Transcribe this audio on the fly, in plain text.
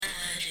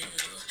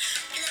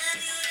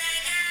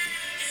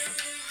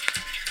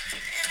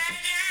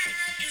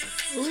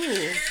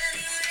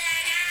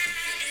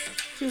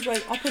is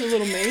like, I'll put a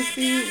little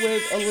Macy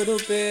with a little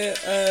bit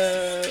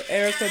of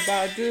Erykah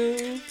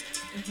Badu.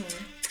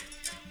 Mm-hmm.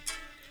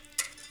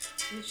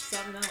 There's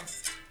something else.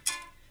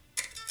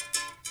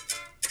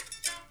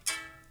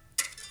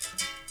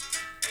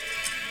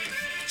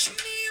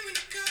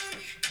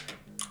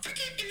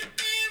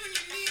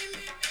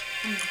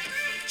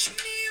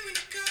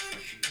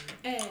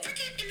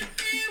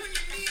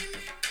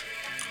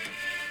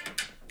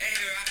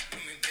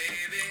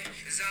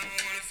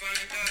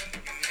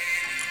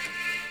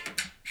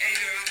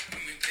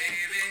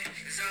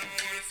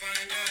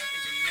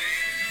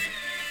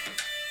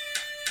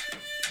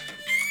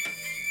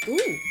 Ooh.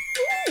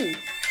 Ooh.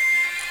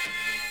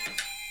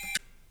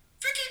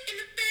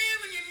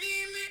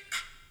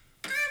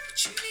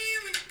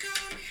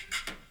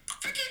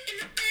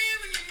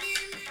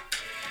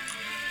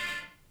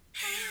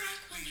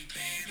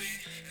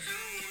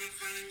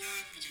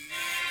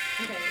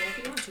 Okay, well, if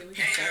you want to, we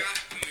can start.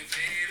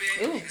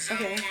 Ooh,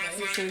 okay.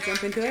 Can we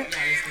jump into it? Yeah,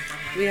 this is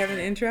fun. We have an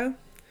intro.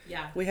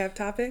 Yeah. We have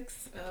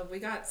topics. We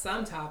got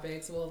some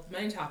topics. Well, the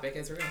main topic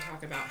is we're going to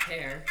talk about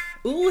hair.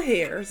 Ooh,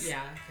 hairs.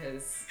 Yeah,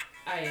 because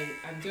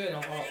I'm doing a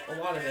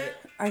lot of it.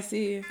 I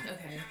see.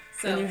 Okay.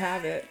 So And you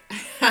have it. I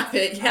have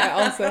it, yeah.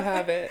 I also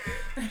have it.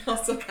 I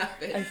also have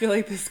it. I feel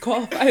like this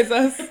qualifies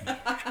us.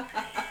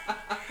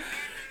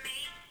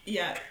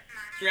 Yeah.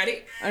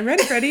 Ready? I'm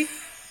ready, Freddie.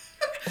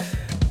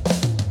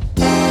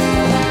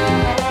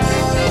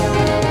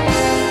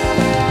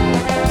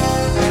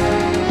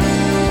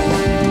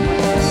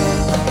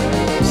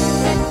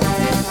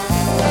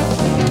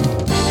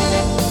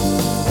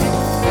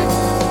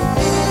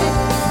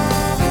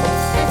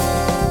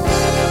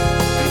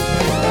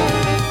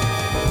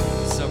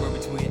 Somewhere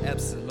between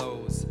eps and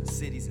lows,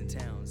 cities and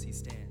towns, he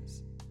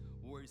stands.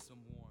 Worrisome,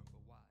 warm,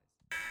 but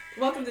wise.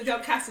 Welcome to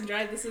Don't Cast and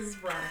Drive. This is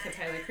Veronica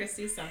Tyler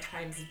Christie,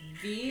 sometimes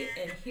V,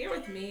 and here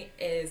with me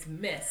is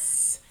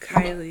Miss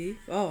Kylie.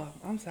 Oh,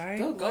 I'm sorry.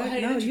 Go What?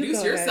 ahead and No, you introduce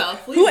go ahead.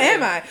 yourself, please. Who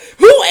am I?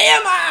 Who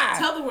am I?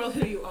 Tell the world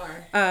who you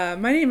are.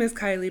 My name is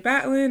Kylie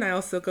Batlin. I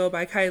also go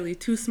by Kylie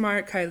Too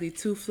Smart, Kylie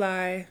Too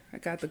Fly. I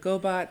got the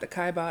GoBot, the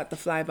KaiBot, the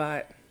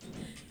FlyBot,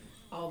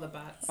 All the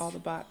bots. all the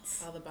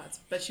bots. All the bots.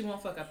 But she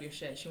won't fuck up your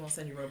shit. She won't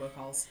send you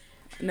robocalls.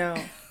 No,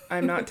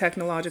 I'm not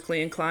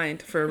technologically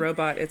inclined. For a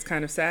robot, it's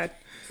kind of sad.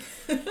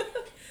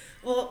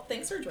 Well,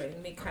 thanks for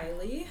joining me,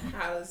 Kylie.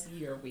 How's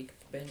your week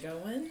been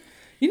going?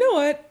 You know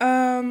what?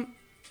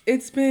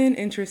 It's been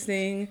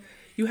interesting.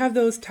 You have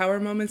those tower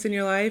moments in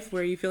your life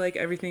where you feel like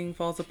everything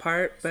falls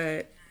apart,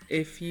 but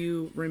if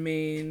you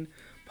remain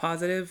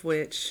positive,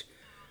 which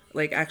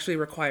like actually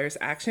requires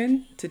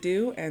action to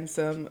do and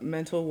some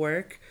mental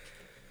work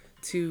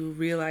to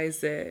realize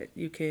that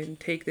you can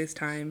take this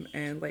time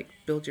and like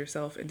build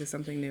yourself into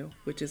something new,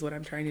 which is what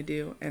I'm trying to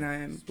do. And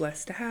I'm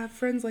blessed to have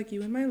friends like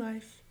you in my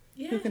life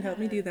who can help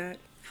me do that.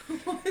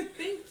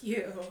 Thank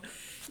you.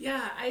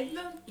 Yeah, I've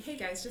known, hey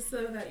guys, just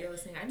so that you're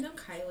listening, I've known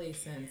Kylie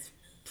since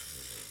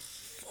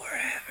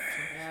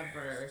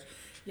forever.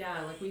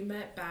 Yeah, like we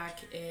met back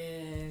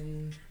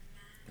in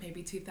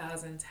maybe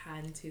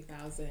 2010,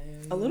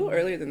 2000. A little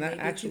earlier than that,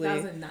 maybe actually.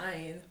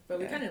 2009, but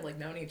we Yeah. kind of like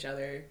known each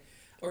other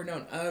or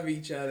known of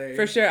each other.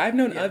 For sure. I've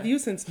known Yeah. of you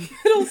since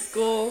middle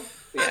school.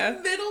 Yeah.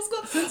 Middle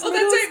school? Since Oh,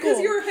 middle that's right, because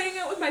school. you were hanging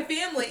out with my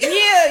family.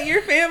 Yeah,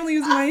 your family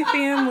was my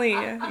family.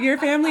 Your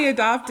family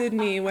adopted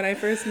me when I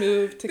first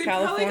moved to They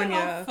probably got all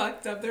California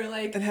fucked up. They're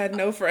like, and had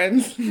no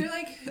friends. they're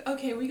like,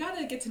 okay, we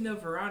gotta get to know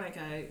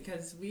Veronica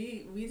because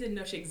we didn't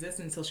know she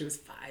existed until she was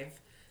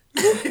 5.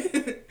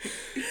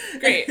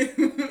 Great.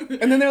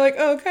 And then they're like,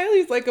 oh,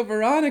 Kylie's like a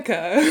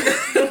Veronica.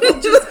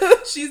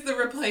 She's the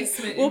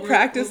replacement. We'll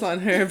practice on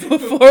her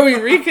before we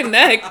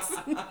reconnect.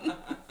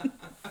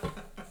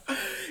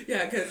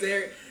 Yeah, because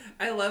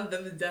I love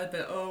them to death,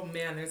 but oh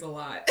man, there's a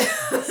lot.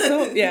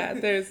 So, yeah,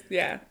 There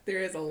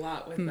is a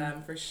lot with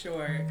them for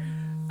sure.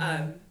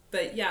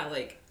 But yeah,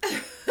 like,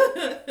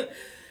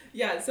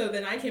 yeah, so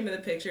then I came in the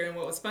picture, and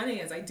what was funny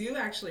is I do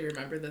actually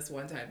remember this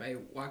one time I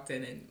walked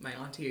in and my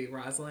auntie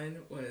Rosalind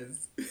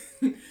was,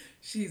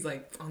 she's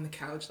like on the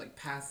couch, like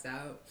passed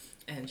out,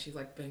 and she's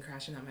like been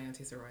crashing out my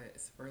auntie Soraya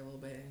for a little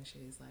bit, and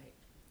she's like,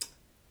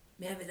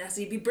 man,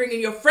 Vanessa, you be bringing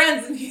your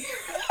friends in here.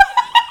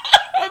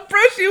 Bro,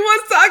 she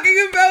was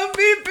talking about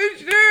me for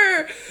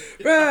sure.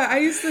 Bruh, I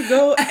used to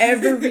go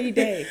every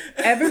day.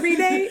 Every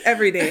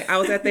day. I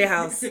was at their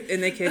house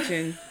in their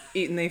kitchen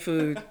eating their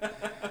food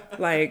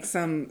like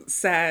some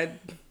sad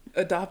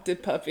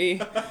adopted puppy.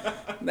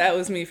 That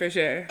was me for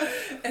sure.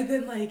 And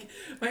then like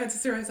my aunt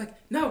sister was like,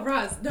 no,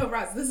 Roz,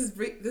 this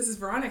is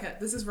Veronica.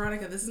 This is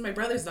Veronica. This is my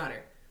brother's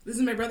daughter. And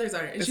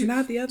It's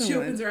not the other she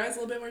one. opens her eyes a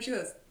little bit more. She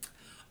goes,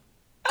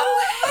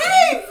 oh,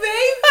 hey,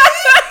 baby.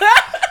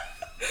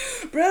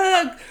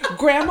 Bruh,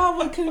 grandma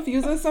would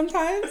confuse us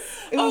sometimes.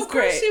 It was Of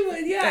course great. she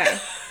would, yeah.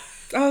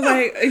 I was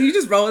like, and you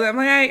just roll with it. I'm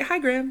like, hi,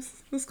 Grams.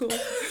 It was cool.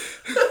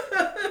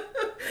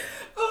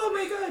 Oh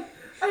my god.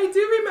 I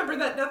do remember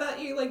that now that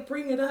you like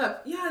bring it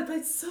up. Yeah, but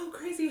it's so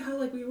crazy how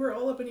like we were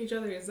all up in each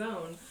other's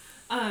zone.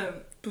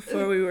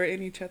 Before we were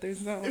in each other's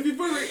zone.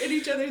 Before we were in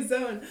each other's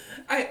zone.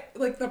 I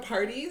like the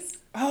parties.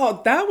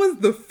 Oh, that was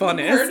the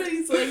funnest. The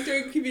parties like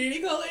during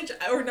community college.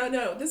 Or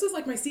no. This was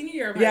like my senior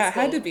year of high Yeah, it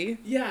school. had to be.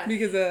 Yeah.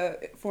 Because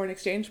foreign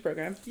exchange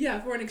program. Yeah,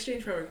 foreign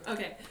exchange program.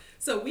 Okay.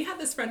 So we had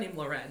this friend named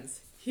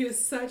Lorenz. He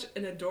was such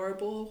an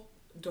adorable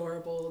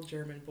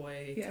German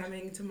boy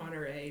coming to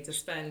Monterey to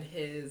spend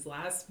his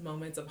last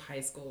moments of high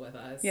school with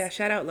us. Yeah,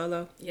 shout out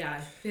Lolo.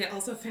 Yeah.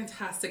 Also a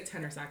fantastic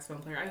tenor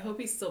saxophone player. I hope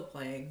he's still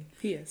playing.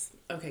 He is.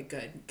 Okay,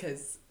 good.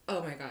 Because,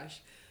 oh my gosh.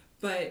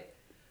 But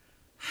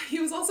he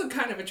was also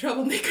kind of a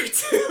troublemaker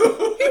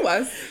too. He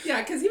was.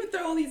 Yeah, because he would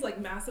throw all these like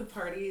massive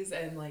parties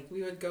and like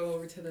we would go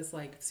over to this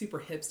like super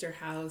hipster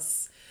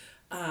house.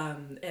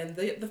 And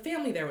the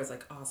family there was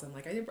like awesome.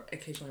 Like I did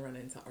occasionally run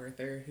into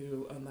Arthur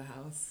who owned the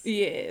house.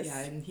 Yes. Yeah,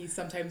 and he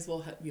sometimes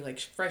will be like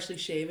freshly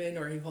shaven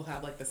or he will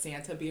have like the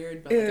Santa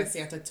beard, but like a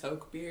Santa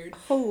toque beard.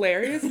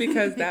 Hilarious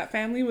because that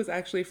family was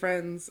actually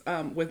friends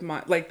with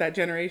that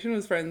generation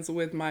was friends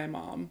with my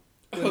mom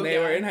when they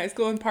were in high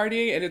school and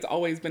partying, and it's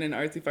always been an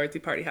artsy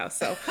fartsy party house.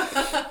 So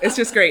it's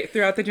just great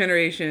throughout the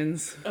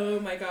generations. Oh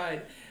my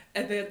god.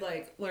 And then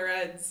like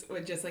Lorenz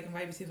would just like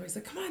invite me to the parties.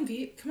 Like, come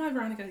on,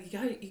 Veronica,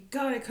 you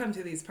gotta come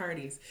to these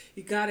parties.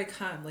 You gotta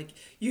come. Like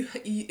you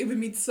it would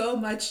mean so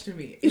much to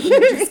me. If you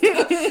just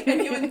come.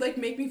 And he would like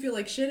make me feel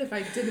like shit if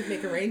I didn't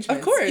make arrangements.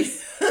 Of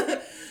course.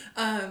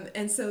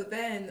 And so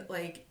then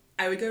like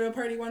I would go to a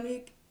party one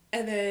week.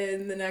 And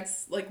then the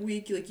next like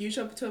week, like you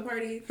show up to a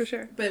party For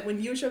sure. But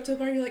when you show up to a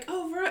party, you're like,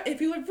 oh,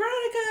 if you're like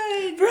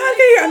Veronica,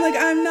 I'm like,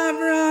 I'm not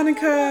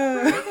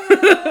Veronica.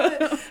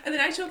 Veronica. And then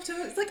I show up to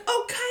it, it's like,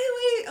 oh,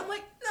 Kylie. I'm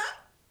like,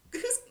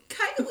 nah, who's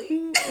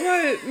Kylie?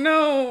 What?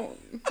 No,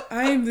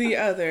 I'm the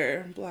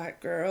other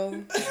black girl.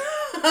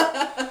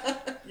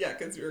 Yeah,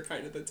 because you were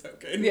kind of the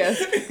token.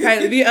 Yes,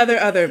 Kylie, the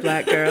other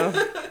black girl.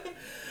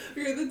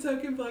 You're the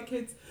token black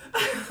kids,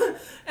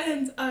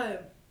 and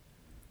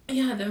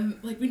yeah, then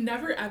like we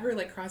never ever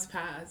like crossed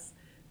paths.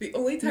 The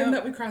only time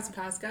that we crossed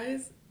paths,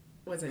 guys,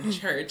 was in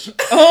church.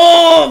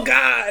 Oh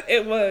God,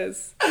 it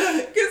was.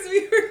 Because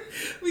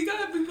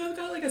we both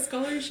got like a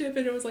scholarship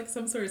and it was like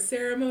some sort of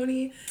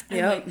ceremony.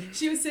 And like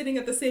she was sitting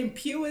at the same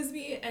pew as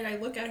me and I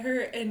look at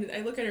her and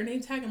I look at her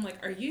name tag. I'm like,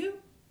 are you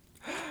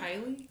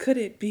Kylie? Could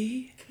it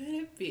be? Could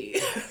it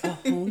be? A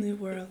whole new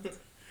world.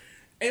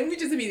 And we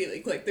just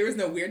immediately clicked. There was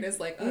no weirdness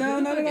like, oh, no, who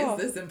the not fuck at all.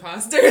 is this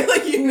imposter?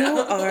 Like, you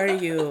know. Who are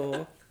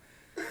you?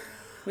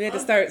 We had to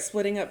start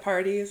splitting up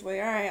parties. Like,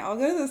 all right, I'll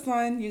go to this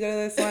one, you go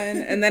to this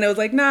one. And then it was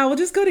like, nah, we'll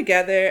just go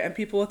together and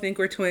people will think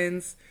we're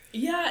twins.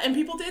 Yeah, and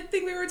people did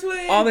think we were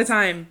twins. All the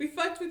time. We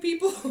fucked with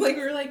people. Like,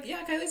 we were like,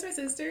 yeah, Kylie's my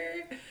sister.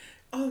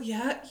 Oh,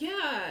 yeah.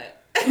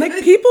 Like,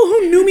 people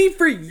who knew me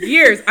for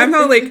years. I'm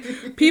not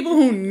like, people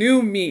who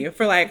knew me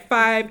for like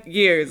 5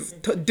 years,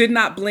 did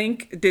not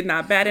blink, did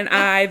not bat an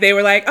eye. They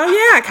were like, oh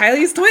yeah,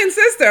 Kylie's twin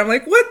sister. I'm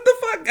like, what the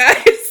fuck,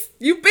 guys?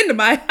 You've been to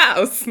my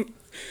house.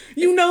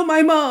 You know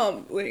my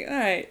mom. Like, all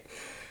right.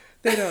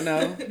 They don't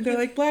know. They're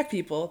like black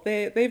people.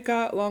 They've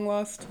got long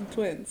lost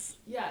twins.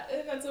 Yeah,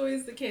 and that's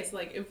always the case.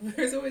 Like, if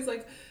there's always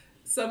like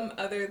some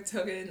other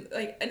token,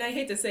 like, and I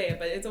hate to say it,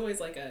 but it's always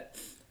like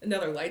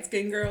another light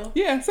skinned girl.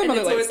 Yeah, some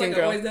other light skinned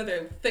girl. Always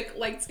another thick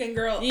light skinned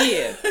girl.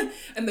 Yeah.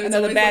 And there's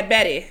another bad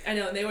Betty. I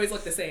know, and they always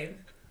look the same.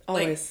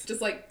 Always. Like,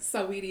 just like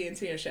Saweetie and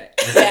Tina Shay.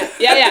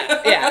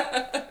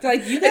 Yeah.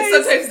 Like, you guys.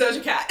 And sometimes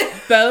Doja Cat.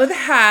 Both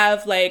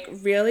have like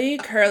really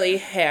curly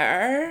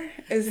hair.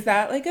 Is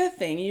that like a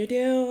thing you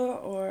do,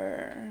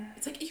 or?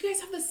 It's like you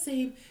guys have the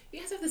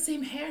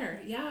same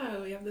hair.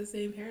 Yeah, we have the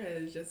same hair.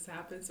 It just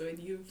happens when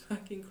you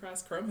fucking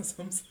cross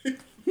chromosomes.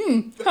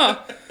 Huh.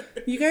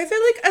 You guys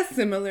are like a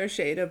similar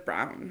shade of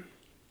brown.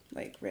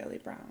 Like really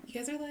brown. You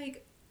guys are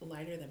like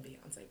lighter than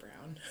Beyonce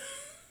brown.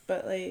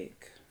 But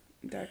like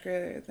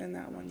darker than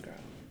that one girl.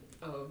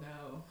 Oh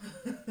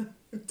no.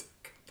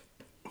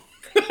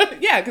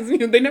 Yeah, because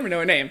they never know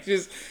her name.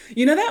 She's,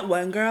 that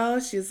one girl.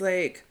 She's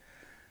like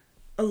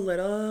a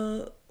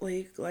little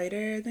like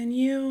lighter than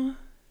you.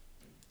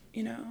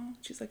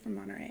 She's like from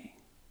Monterey.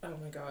 Oh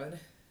my god.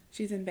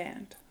 She's in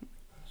band.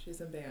 She's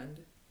in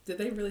band. Did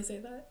they really say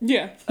that?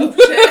 Yeah. Oh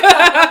shit.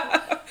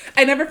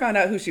 I never found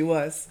out who she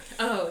was.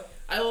 Oh,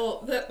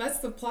 that's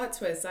the plot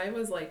twist. I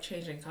was like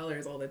changing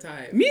colors all the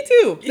time. Me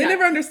too. They Yeah.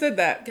 never understood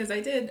that. Because I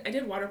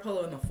did water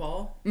polo in the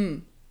fall.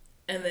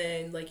 And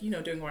then, like,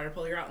 doing water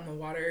polo, you're out in the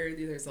water,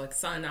 there's, like,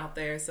 sun out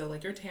there, so,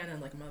 like, you're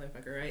tanning like a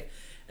motherfucker, right?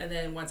 And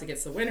then once it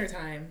gets to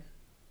wintertime,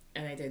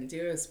 and I didn't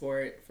do a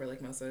sport for,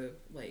 like, most of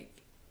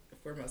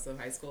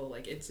high school,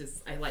 like, it's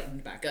just, I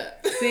lightened back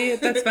up. See,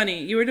 that's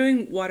funny. You were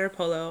doing water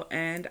polo,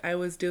 and I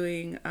was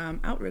doing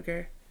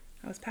outrigger.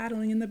 I was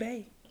paddling in the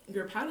bay.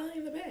 You're paddling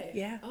in the bay?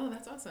 Yeah. Oh,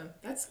 that's awesome.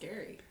 That's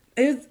scary.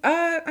 It's,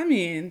 I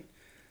mean,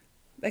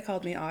 they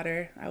called me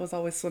Otter. I was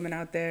always swimming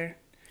out there.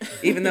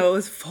 even though it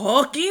was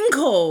fucking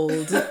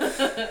cold.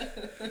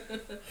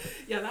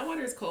 Yeah, that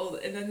water is cold.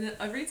 And then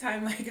every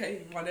time like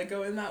I want to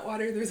go in that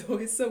water, there's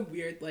always some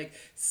weird like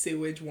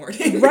sewage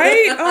warning.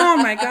 Right? Oh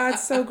my God,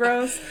 so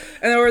gross.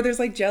 And or there's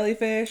like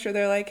jellyfish, or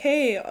they're like,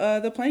 hey,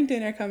 the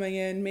plankton are coming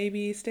in.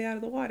 Maybe stay out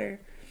of the water.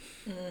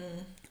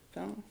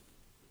 So,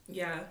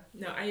 Yeah.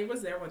 No, I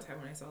was there one time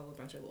when I saw a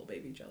bunch of little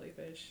baby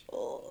jellyfish.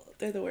 oh,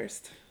 they're the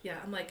worst. Yeah,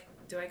 I'm like,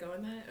 do I go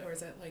in that, or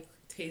is that like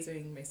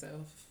tasering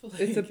myself?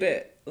 It's a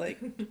bit like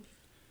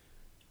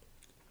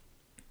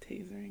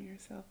tasering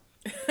yourself.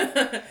 All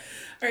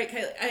right,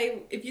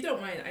 Kylie, if you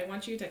don't mind, I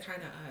want you to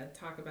kind of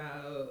talk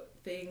about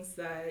things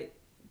that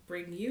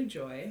bring you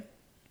joy,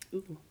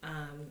 Ooh.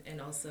 and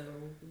also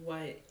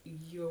what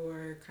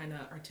your kind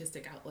of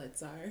artistic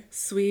outlets are.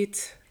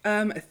 Sweet.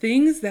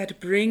 Things that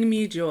bring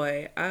me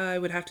joy. I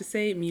would have to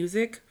say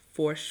music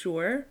for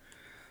sure.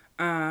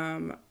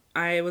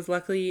 I was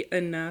lucky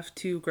enough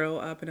to grow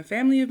up in a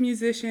family of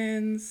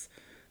musicians.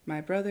 My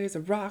brother's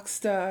a rock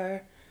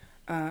star.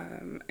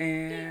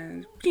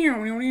 And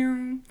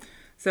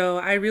so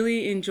I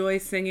really enjoy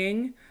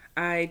singing.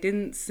 I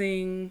didn't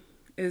sing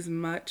as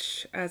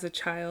much as a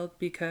child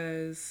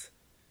because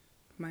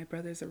my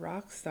brother's a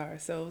rock star.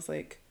 So it was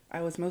like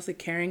I was mostly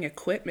carrying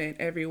equipment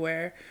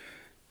everywhere,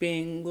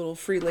 being little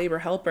free labor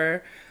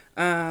helper.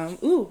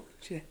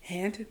 She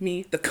hand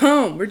me the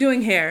comb. We're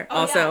doing hair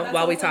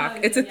while we talk.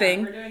 It's a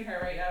thing. We're doing hair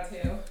right now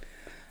too.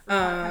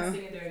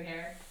 Podcasting and doing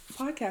hair.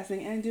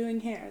 Podcasting and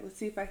doing hair. Let's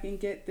see if I can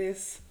get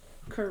this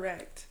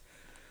correct.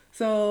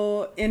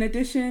 So in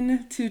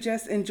addition to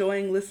just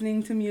enjoying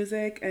listening to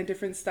music and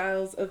different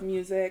styles of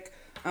music,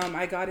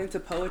 I got into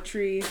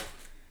poetry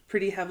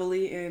pretty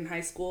heavily in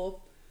high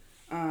school,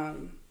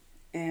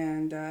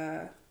 and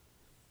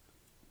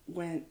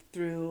went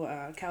through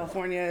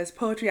California's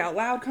Poetry Out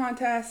Loud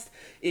contest.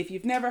 If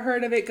you've never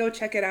heard of it, go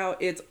check it out.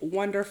 It's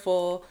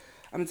wonderful.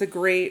 It's a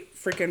great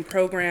freaking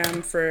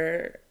program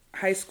for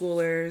high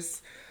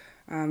schoolers.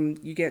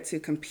 You get to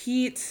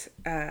compete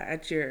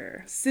at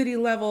your city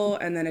level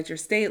and then at your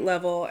state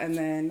level. And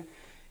then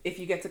if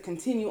you get to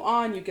continue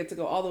on, you get to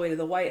go all the way to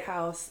the White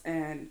House.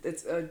 And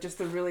it's just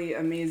a really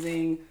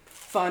amazing,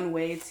 fun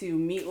way to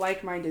meet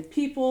like-minded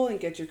people and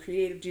get your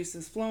creative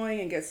juices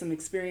flowing and get some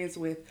experience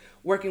with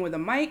working with a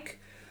mic.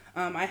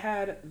 I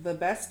had the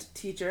best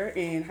teacher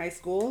in high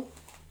school.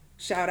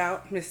 Shout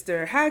out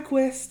Mr.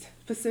 Hagquist,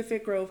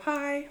 Pacific Grove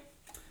High.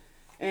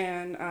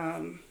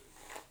 And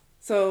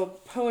so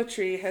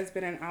poetry has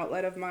been an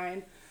outlet of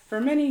mine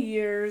for many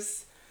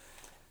years.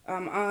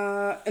 In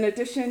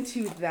addition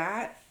to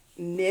that,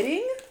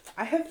 knitting,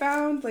 I have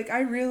found like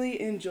I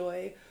really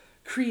enjoy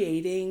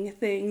creating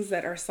things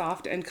that are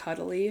soft and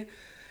cuddly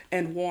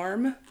and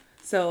warm.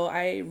 So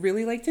I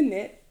really like to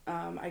knit.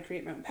 I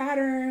create my own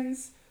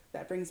patterns.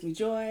 That brings me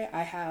joy.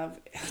 I have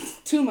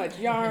too much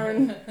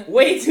yarn,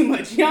 way too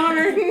much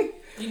yarn.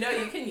 You know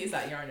you can use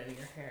that yarn in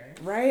your hair.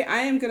 Right? I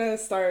am going to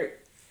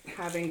start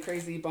having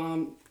crazy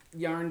bomb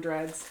yarn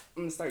dreads.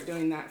 I'm going to start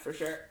doing that for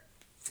sure.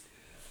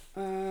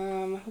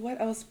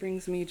 What else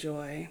brings me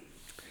joy?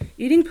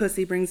 Eating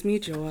pussy brings me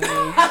joy.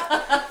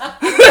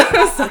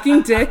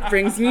 Sucking dick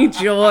brings me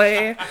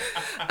joy.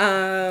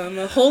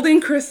 Holding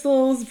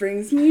crystals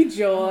brings me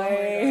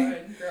joy.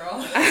 Oh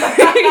my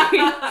God,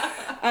 girl.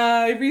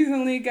 I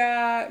recently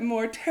got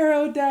more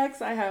tarot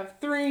decks. I have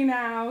 3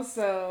 now,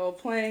 so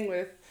playing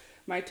with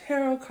my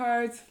tarot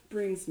cards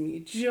brings me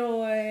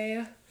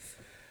joy.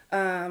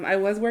 I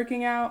was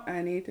working out.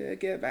 I need to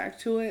get back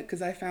to it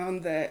because I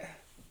found that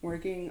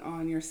working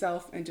on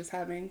yourself and just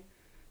having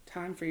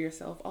time for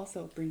yourself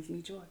also brings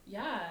me joy.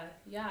 Yeah,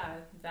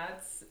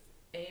 that's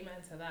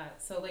amen to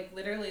that. So like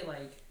literally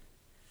like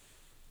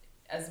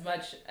as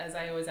much as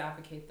I always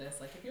advocate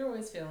this, like if you're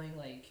always feeling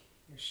like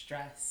you're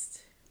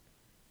stressed.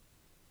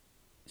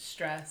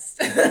 Has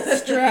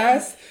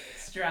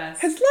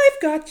life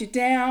got you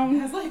down?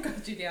 Has life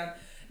got you down?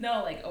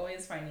 No, like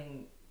always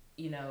finding,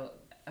 you know,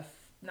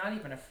 not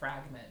even a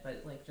fragment,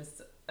 but like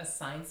just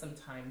assign some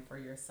time for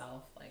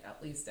yourself, like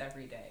at least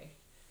every day.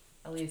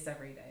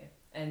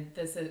 And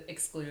this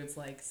excludes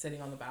like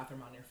sitting on the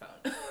bathroom on your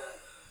phone.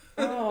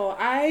 Oh,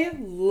 I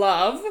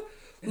love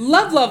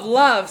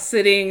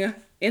sitting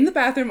in the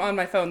bathroom on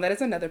my phone. That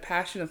is another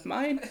passion of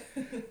mine.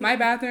 My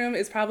bathroom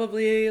is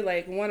probably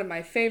like one of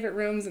my favorite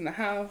rooms in the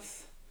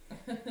house.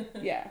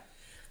 Yeah.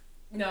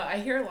 No, I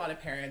hear a lot of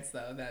parents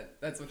though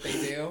that's what they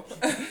do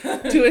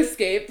To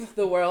escape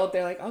the world.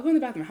 They're like, I'll go in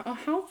the bathroom.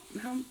 How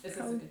Is this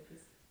a good piece?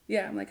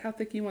 Yeah, I'm like, how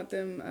thick you want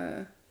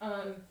them?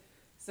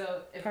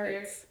 So if parts.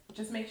 you're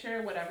just make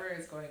sure whatever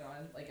is going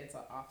on, like it's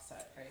an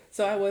offset, right?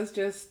 So I was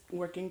just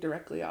working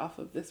directly off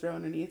of this row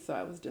underneath, so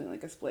I was doing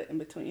like a split in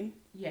between.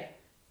 Yeah.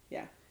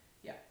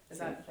 Is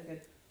So- that a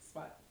good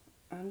spot?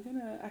 I'm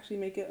gonna actually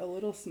make it a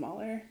little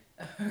smaller.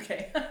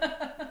 Okay.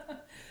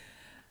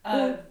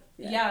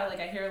 Yeah, like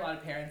I hear a lot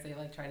of parents, they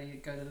like try to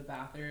go to the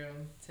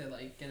bathroom to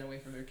like get away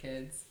from their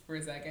kids for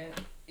a second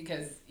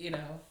because, you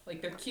know,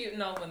 like they're cute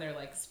and all when they're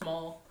like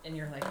small and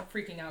you're like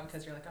freaking out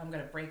because you're like, oh, I'm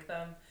gonna break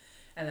them.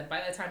 And then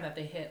by the time that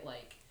they hit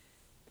like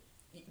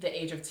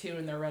the age of 2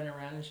 and they're running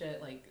around and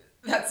shit, like,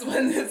 that's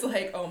when it's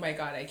like, oh my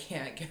god, I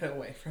can't get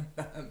away from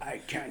them.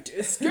 I can't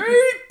escape.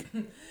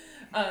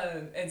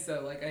 And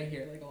so, like, I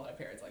hear, like, a lot of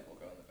parents, like, will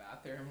go in the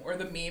bathroom. Or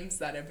the memes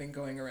that have been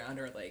going around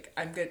are, like,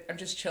 I'm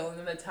just chilling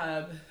in the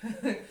tub,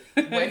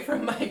 away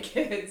from my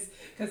kids,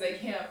 because they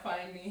can't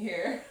find me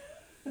here.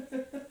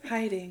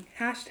 Hiding.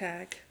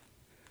 Hashtag.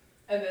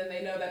 And then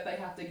they know that they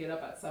have to get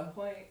up at some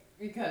point,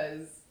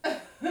 because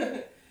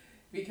if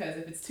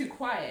it's too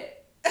quiet...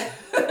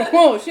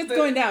 Whoa, shit's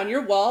going down.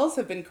 Your walls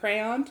have been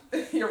crayoned.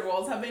 Your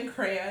walls have been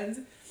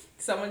crayoned.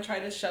 Someone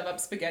tried to shove up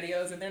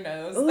SpaghettiOs in their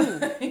nose.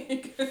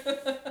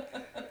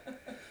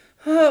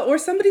 Or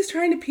somebody's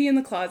trying to pee in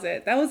the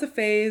closet. That was a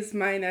phase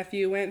my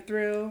nephew went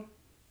through.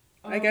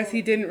 I guess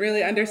he didn't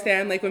really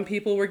understand, like, when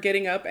people were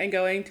getting up and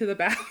going to the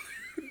bathroom.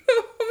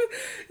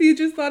 He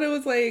just thought it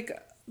was, like,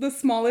 the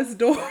smallest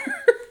door.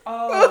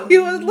 So he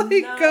would,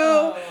 like,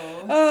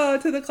 go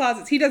to the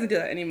closets. He doesn't do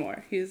that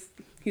anymore.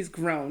 He's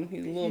grown.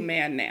 He's a little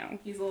man now.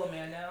 He's a little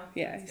man now?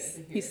 Yeah,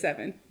 he's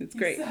 7. It's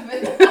great. 7?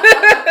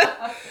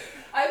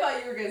 I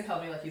thought you were going to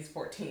tell me, like, he's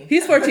 14.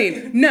 He's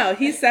 14. No,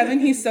 he's 7.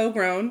 He's so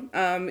grown.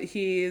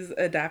 He's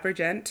a dapper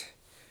gent.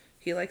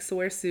 He likes to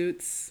wear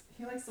suits.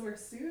 He likes to wear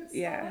suits?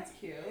 Yeah. Oh, that's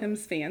cute.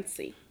 Him's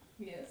fancy.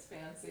 He is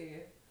fancy.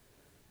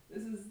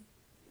 This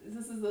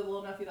is the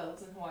little nephew that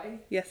lives in Hawaii?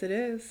 Yes, it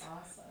is.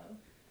 Awesome.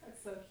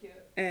 That's so cute.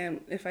 And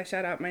if I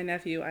shout out my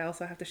nephew, I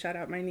also have to shout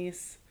out my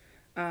niece.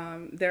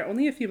 They're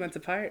only a few months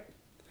apart.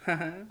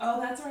 Oh,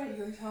 that's right.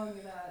 You were telling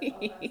me that.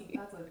 Oh,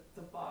 that's a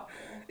debacle.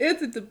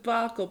 It's a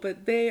debacle,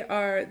 but they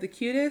are the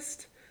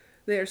cutest.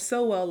 They are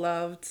so well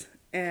loved,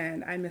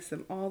 and I miss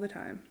them all the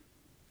time.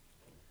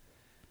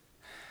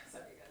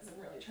 Sorry, guys. I'm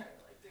really trying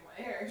to, like, do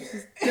my hair here.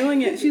 She's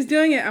doing it. She's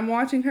doing it. I'm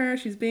watching her.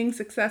 She's being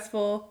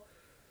successful.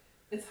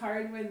 It's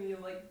hard when you,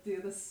 like, do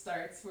the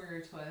starts for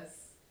your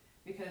twists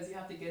because you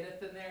have to get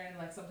it in there, and,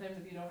 like, sometimes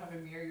if you don't have a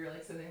mirror, you're,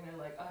 like, sitting there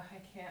like, oh, I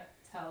can't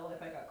tell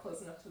if I got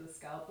close enough to the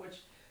scalp, which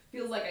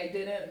feels like I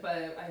didn't,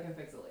 but I can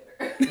fix it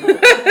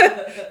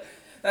later.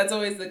 That's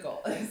always the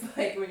goal. It's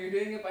like when you're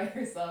doing it by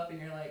yourself and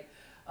you're like,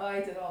 oh,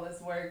 I did all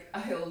this work,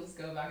 I'll just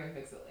go back and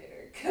fix it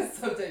later, because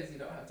sometimes you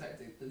don't have time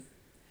to do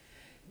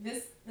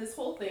this. This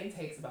whole thing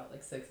takes about,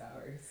 like, 6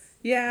 hours.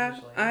 Yeah,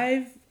 usually.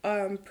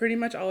 I've pretty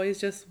much always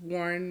just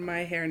worn my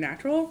hair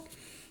natural,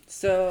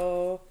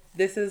 so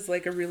this is,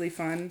 like, a really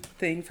fun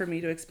thing for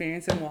me to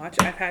experience and watch.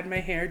 I've had my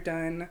hair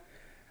done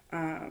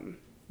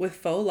with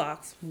faux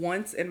locks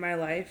once in my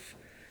life.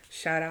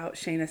 Shout out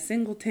Shayna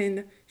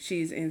Singleton.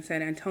 She's in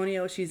San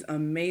Antonio. She's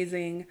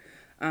amazing.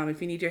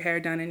 If you need your hair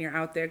done and you're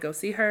out there, go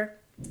see her.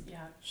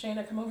 Yeah,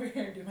 Shayna, come over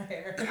here and do my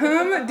hair.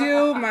 Come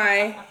do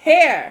my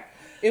hair.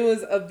 It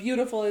was a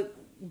beautiful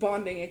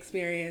bonding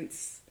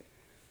experience.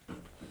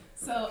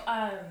 So,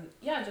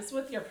 yeah, just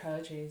with your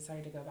poetry,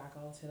 sorry to go back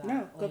all to that.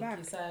 No, go like back.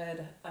 You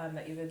said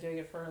that you've been doing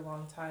it for a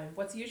long time.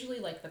 What's usually,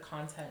 like, the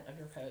content of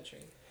your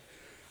poetry?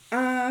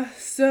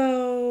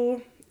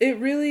 So it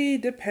really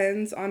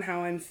depends on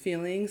how I'm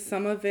feeling.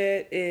 Some of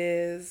it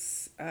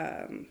is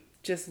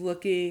just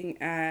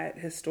looking at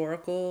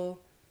historical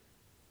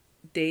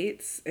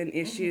dates and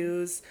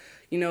issues.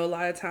 You know, a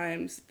lot of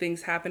times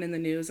things happen in the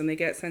news and they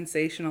get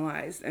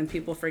sensationalized and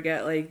people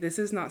forget, like, this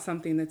is not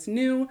something that's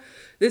new.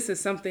 This is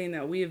something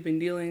that we have been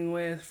dealing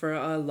with for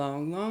a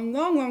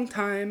long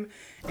time.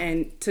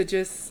 And to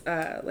just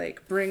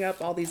like bring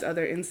up all these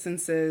other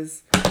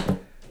instances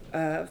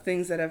of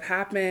things that have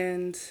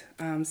happened.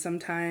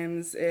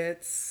 Sometimes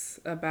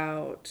it's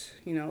about,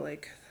 you know,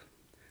 like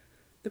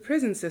the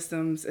prison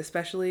systems,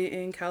 especially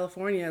in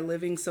California,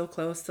 living so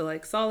close to,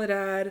 like,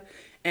 Soledad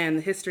and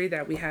the history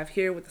that we have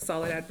here with the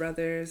Soledad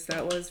brothers.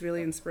 That was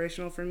really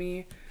inspirational for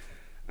me.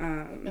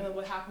 And then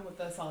what happened with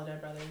the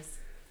Soledad brothers?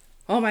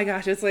 Oh my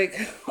gosh, it's like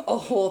a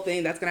whole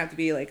thing. That's gonna have to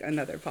be like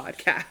another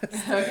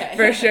podcast. Okay.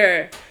 For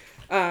sure.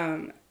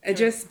 And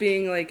just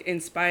being, like,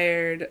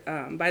 inspired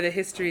by the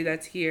history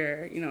that's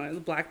here. You know, the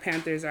Black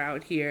Panthers are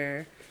out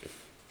here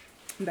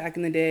back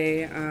in the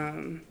day.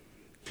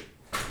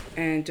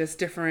 And just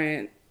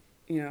different,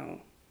 you know,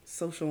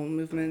 social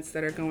movements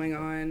that are going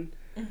on.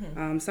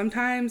 Mm-hmm.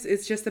 Sometimes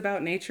it's just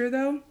about nature,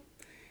 though,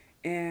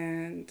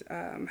 and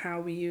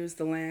how we use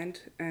the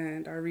land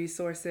and our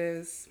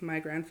resources. My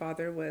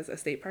grandfather was a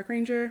state park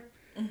ranger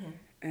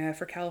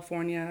for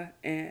California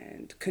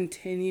and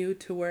continued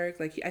to work.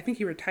 Like, I think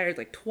he retired,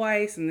 like,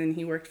 twice, and then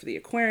he worked for the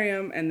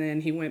aquarium, and then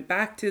he went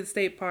back to the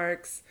state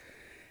parks,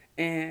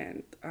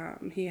 and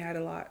he had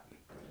a lot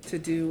to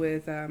do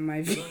with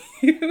my view.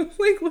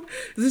 Like, what?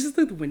 Is this just,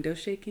 like, the window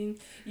shaking?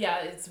 Yeah,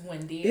 it's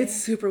windy. It's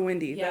super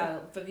windy. Yeah,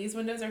 but these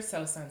windows are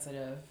so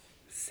sensitive.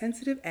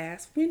 Sensitive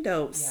ass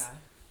windows. Yeah.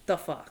 The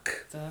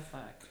fuck. The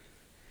fuck.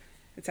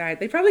 It's alright.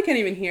 They probably can't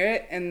even hear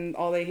it, and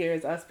all they hear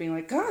is us being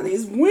like, God,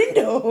 these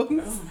windows.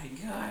 Oh my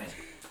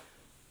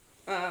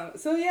god.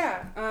 So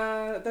yeah,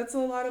 that's a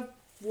lot of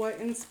what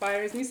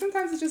inspires me.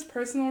 Sometimes it's just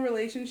personal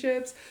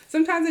relationships.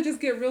 Sometimes I just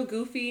get real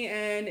goofy,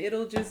 and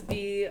it'll just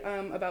be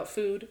about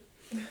food.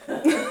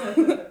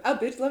 A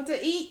bitch love to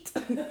eat.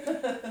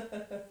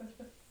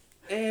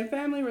 And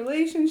family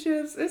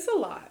relationships. It's a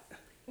lot.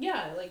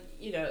 Yeah, like,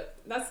 you know,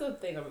 that's the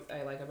thing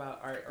I like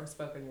about art or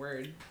spoken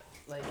word.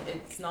 Like,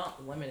 it's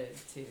not limited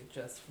to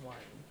just one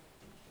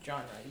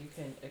genre. You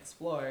can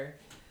explore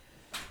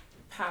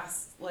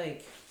past,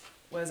 like,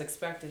 what is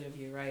expected of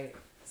you, right?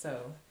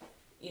 So,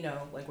 you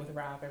know, like with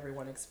rap,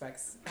 everyone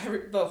expects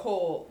the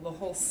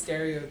whole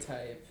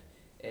stereotype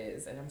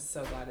is, and I'm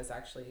so glad it's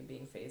actually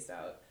being phased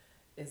out,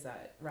 is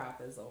that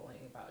rap is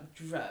only about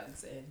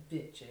drugs and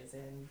bitches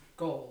and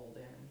gold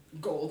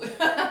and gold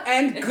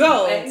And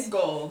gold. and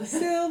gold.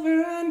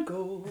 Silver and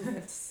gold.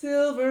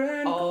 Silver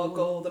and All gold.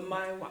 gold on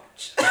my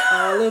watch.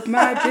 All of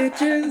my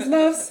bitches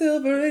love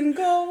silver and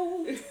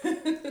gold.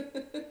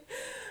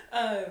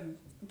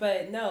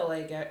 But no,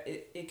 like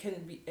it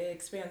can be, it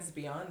expands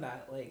beyond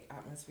that. Like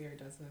Atmosphere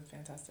does a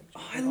fantastic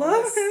job. Oh, I with all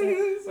love this stuff,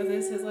 him.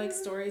 with his like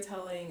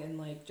storytelling and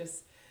like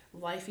just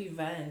life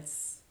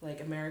events.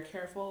 Like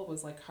AmeriCareful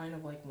was like kind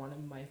of like one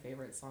of my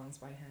favorite songs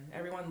by him.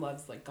 Everyone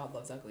loves like God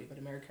Loves Ugly,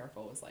 but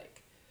AmeriCareful was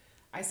like,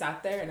 I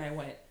sat there and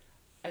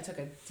I took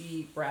a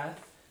deep breath,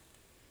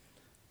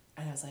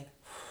 and I was like,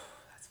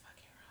 that's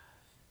fucking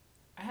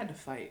rough. I had to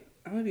fight.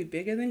 I'm gonna be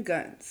bigger than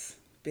guns,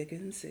 bigger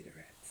than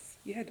cigarettes.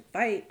 You had to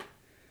fight.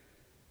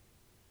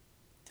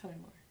 Tell me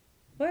more.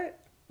 What?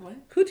 What?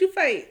 Who'd you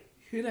fight?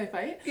 Who did I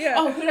fight? Yeah.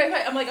 Oh, who did I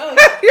fight? I'm like, oh,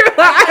 You're like,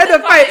 I had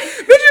to fight.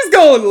 Bitches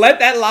go and let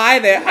that lie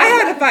there. I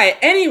had to fight.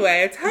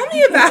 Anyway, tell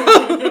me about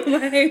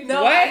like,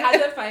 no, what? I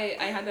had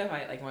to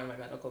fight like one of my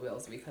medical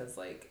bills because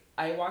like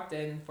I walked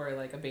in for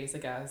like a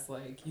basic ass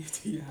like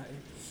UTI,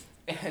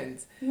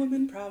 and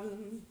Women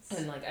problems.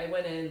 like I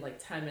went in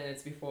like 10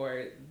 minutes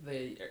before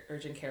the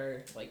urgent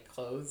care like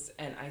closed,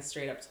 and I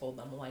straight up told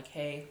them like,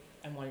 hey,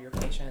 I'm one of your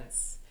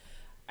patients.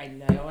 I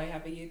know I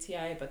have a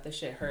UTI, but the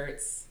shit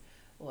hurts.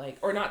 Like,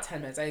 or not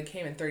 10 minutes. I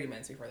came in 30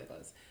 minutes before they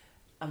closed.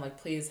 I'm like,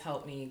 please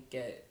help me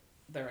get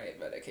the right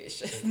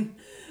medication.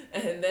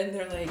 And then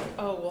they're like,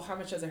 oh, well, how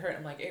much does it hurt?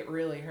 I'm like, it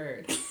really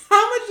hurt.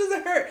 How much does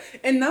it hurt?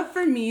 Enough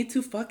for me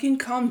to fucking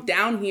come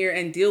down here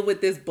and deal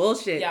with this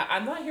bullshit. Yeah,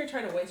 I'm not here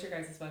trying to waste your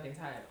guys' fucking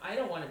time. I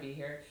don't want to be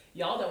here.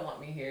 Y'all don't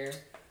want me here.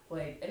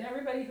 Like, and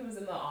everybody who was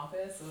in the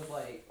office was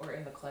like, or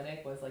in the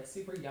clinic was like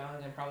super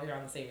young and probably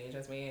around the same age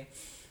as me.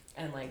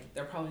 And like,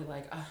 they're probably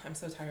like, oh, I'm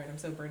so tired. I'm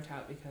so burnt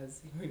out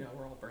because, you know,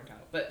 we're all burnt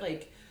out. But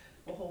like,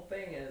 the whole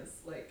thing is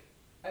like,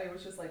 I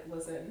was just like,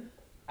 listen,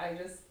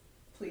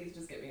 please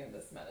just get me on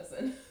this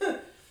medicine.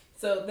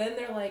 So then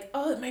they're like,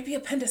 oh, it might be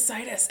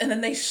appendicitis. And then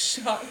they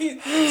shot me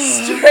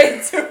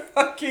straight to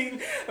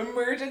fucking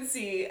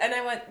emergency. And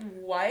I went,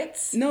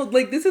 what? No,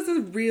 like this is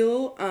a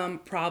real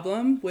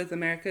problem with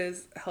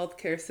America's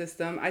healthcare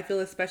system. I feel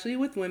especially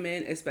with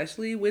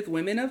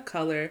women of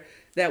color,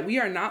 that we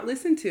are not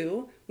listened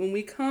to when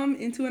we come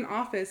into an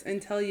office and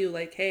tell you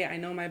like, hey, I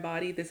know my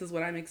body. This is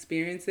what I'm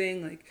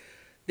experiencing. Like,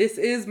 this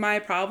is my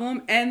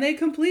problem. And they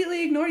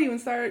completely ignore you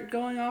and start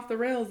going off the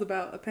rails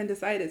about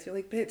appendicitis. You're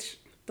like, bitch,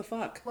 the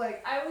fuck?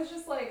 Like, I was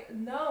just like,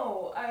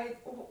 no,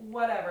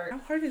 whatever. How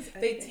hard is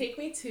They take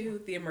me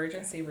to the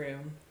emergency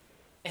room,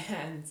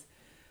 and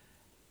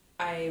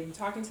I'm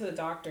talking to the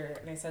doctor,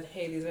 and I said,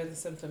 hey, these are the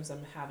symptoms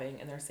I'm having,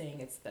 and they're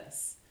saying it's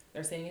this.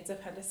 They're saying it's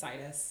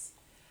appendicitis.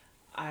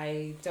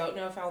 I don't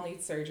know if I'll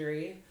need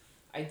surgery.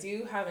 I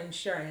do have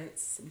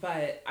insurance,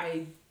 but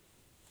I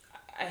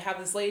have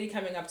this lady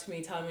coming up to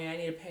me telling me I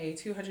need to pay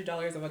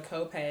 $200 of a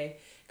copay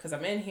because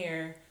I'm in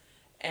here,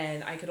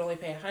 and I could only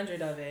pay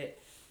 $100 of it.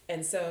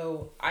 And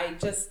so I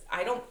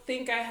don't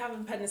think I have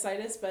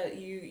appendicitis, but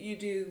you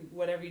do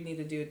whatever you need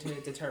to do to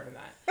determine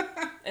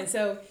that. And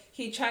so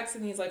he checks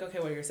and he's like, okay,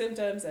 what are your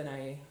symptoms? And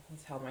I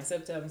tell him my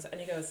symptoms, and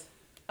he goes,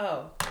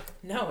 oh,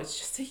 no, it's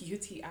just a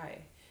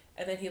UTI.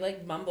 And then he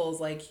like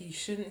mumbles like he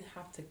shouldn't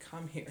have to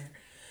come here.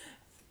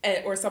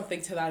 Or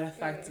something to that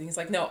effect. And he's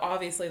like, no,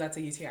 obviously that's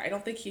a UTI. I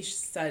don't think he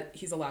said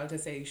he's allowed to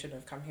say you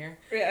shouldn't have come here.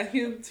 Yeah,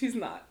 he's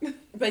not.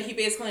 But he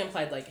basically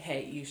implied like,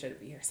 hey, you shouldn't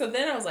be here. So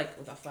then I was like,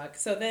 what the fuck?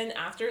 So then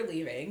after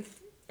leaving,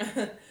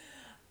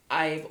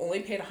 I've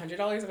only paid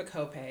 $100 of a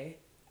copay.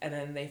 And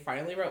then they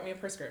finally wrote me a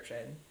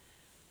prescription.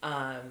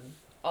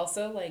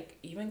 Also, like,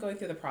 even going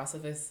through the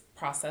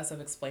process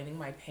of explaining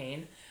my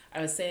pain, I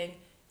was saying,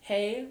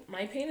 hey,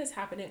 my pain is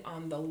happening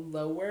on the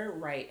lower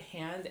right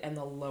hand and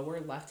the lower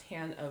left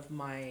hand of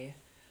my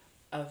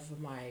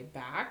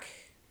back.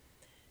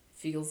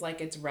 Feels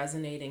like it's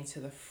resonating to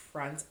the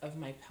front of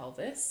my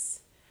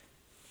pelvis,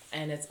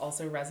 and it's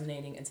also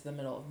resonating into the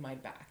middle of my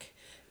back.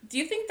 Do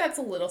you think that's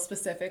a little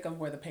specific of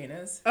where the pain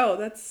is? Oh,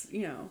 that's,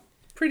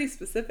 pretty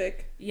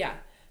specific. Yeah.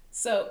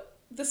 So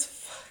this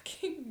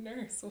fucking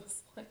nurse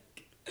was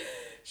like,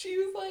 she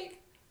was like,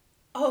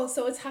 oh,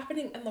 so it's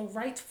happening in the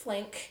right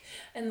flank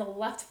and the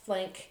left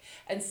flank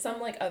and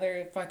some like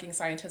other fucking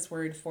scientist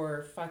word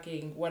for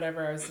fucking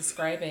whatever I was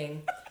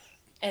describing.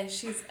 And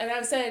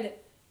I said,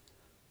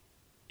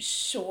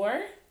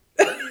 sure.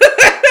 And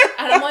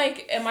I'm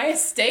like, am I a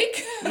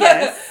steak?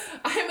 Yes.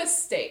 I'm a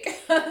steak.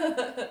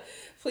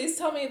 Please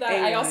tell me that.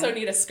 Amen. I also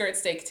need a skirt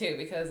steak too,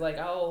 because like,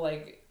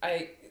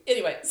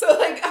 anyway, so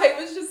like I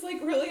was just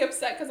like really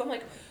upset because I'm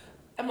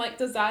like,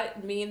 does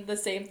that mean the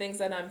same things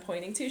that I'm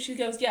pointing to? She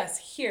goes,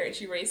 yes, here. And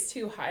she raised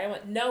too high. I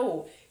went,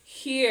 no,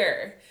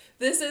 here.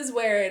 This is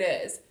where it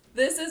is.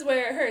 This is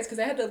where it hurts. Because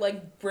I had to,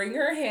 like, bring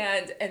her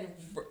hand and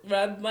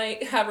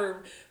have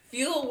her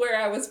feel where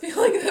I was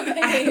feeling the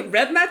pain.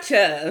 Rub my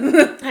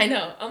chub. I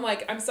know. I'm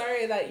like, I'm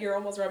sorry that you're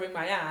almost rubbing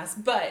my ass,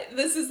 but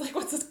this is, like,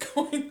 what's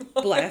going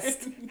on.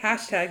 Blessed.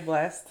 Hashtag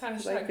blessed.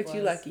 Hashtag like, bitch,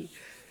 you blessed. lucky.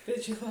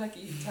 Bitch, you lucky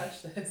you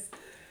touched this.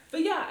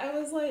 But yeah, I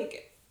was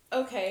like,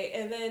 okay.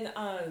 And then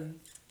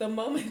the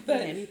moment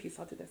that... Andy, peace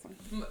out to this one.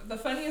 The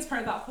funniest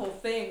part of that whole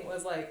thing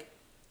was, like,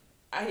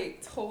 I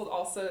told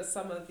also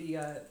some of the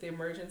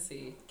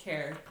emergency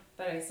care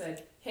that I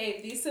said,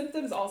 hey, these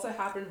symptoms also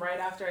happened right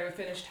after I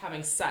finished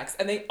having sex.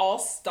 And they all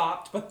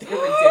stopped what they were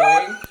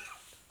doing.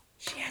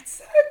 She had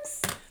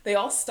sex. They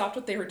all stopped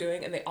what they were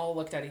doing and they all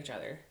looked at each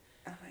other.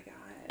 Oh my god.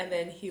 And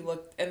then he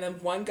looked, and then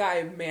one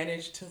guy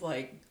managed to,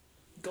 like,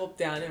 gulp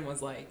down and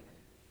was like,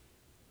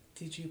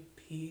 did you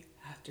pee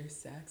after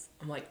sex?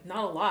 I'm like,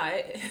 not a lot.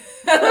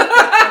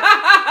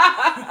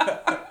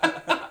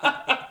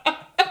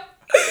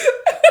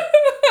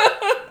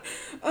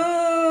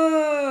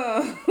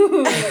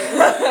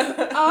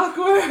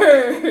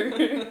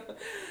 Awkward.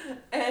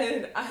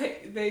 And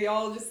they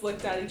all just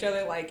looked at each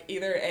other like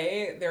either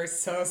A, they're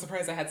so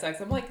surprised I had sex.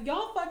 I'm like,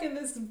 y'all fucking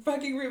this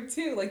fucking room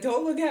too. Like,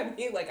 don't look at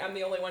me like I'm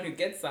the only one who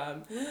gets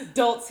some. We're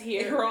adults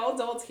here. We're all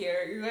adults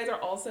here. You guys are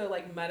also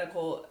like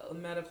medical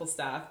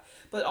staff.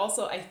 But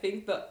also, I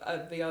think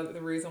the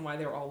reason why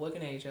they were all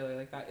looking at each other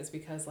like that is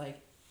because, like,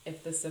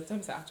 if the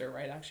symptoms after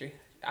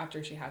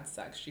she had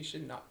sex, she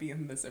should not be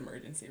in this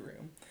emergency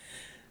room.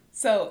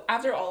 So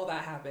after all of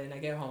that happened, I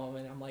get home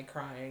and I'm like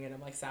crying and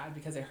I'm like sad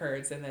because it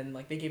hurts. And then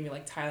like they gave me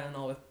like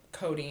Tylenol with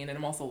codeine, and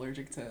I'm also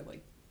allergic to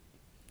like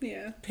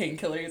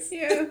painkillers.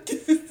 Yeah.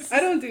 I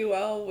don't do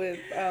well with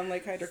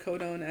like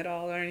hydrocodone at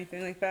all or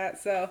anything like that.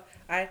 So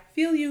I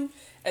feel you.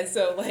 And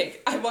so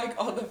like I'm like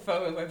on the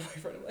phone with my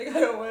boyfriend. I'm like, I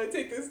don't want to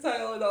take this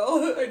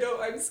Tylenol.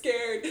 I'm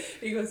scared. And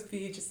he goes,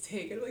 B, just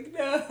take it. I'm like,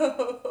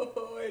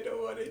 no, I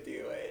don't want to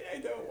do it. I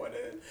don't want to.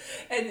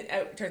 And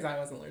it turns out I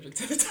wasn't allergic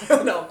to the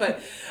Tylenol,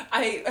 but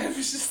I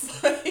was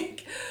just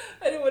like,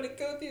 I don't want to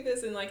go through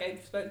this. And like I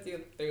spent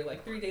through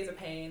like 3 days of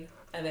pain,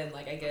 and then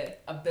like I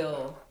get a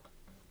bill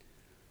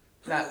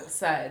that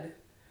said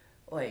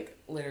like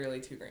literally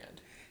 $2,000.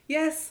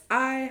 Yes,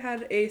 I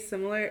had a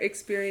similar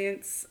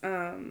experience.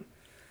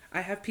 I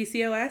have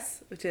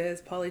PCOS, which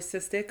is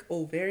polycystic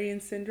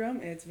ovarian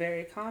syndrome. It's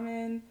very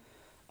common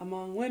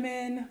among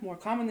women, more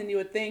common than you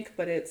would think,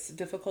 but it's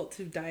difficult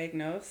to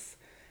diagnose.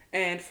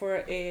 And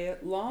for a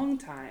long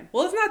time,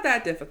 well, it's not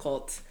that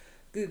difficult.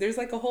 There's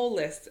like a whole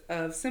list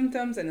of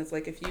symptoms, and it's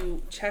like if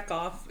you check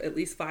off at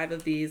least 5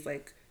 of these,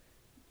 like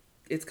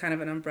it's kind of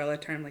an umbrella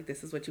term, like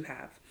this is what you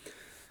have.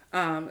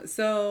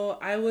 So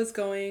I was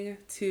going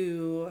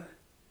to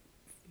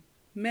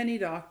many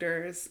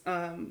doctors,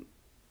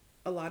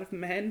 a lot of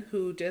men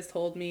who just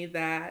told me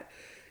that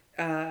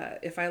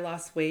if I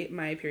lost weight,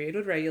 my period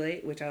would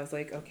regulate, which I was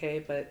like, okay,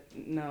 but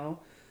no.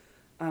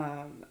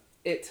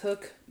 It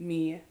took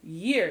me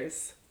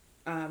years.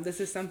 This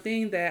is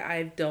something that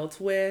I've dealt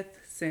with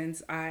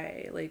since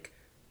I like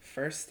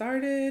first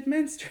started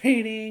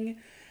menstruating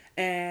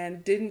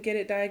and didn't get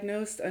it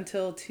diagnosed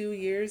until 2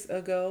 years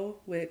ago,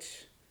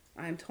 which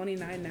I'm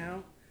 29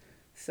 now.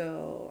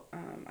 So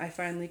I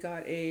finally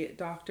got a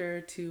doctor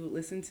to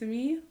listen to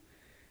me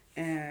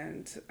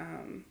and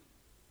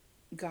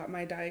got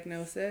my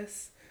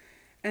diagnosis.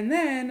 And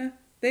then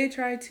they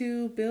tried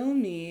to bill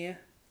me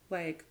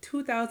like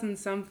 2,000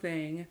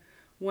 something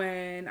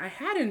when I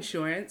had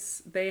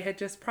insurance. They had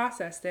just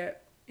processed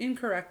it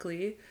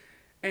incorrectly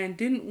and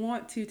didn't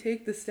want to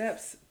take the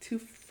steps to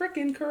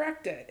frickin'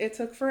 correct it. It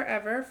took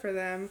forever for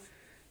them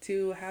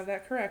to have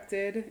that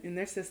corrected in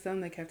their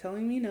system. They kept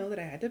telling me no, that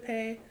I had to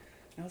pay.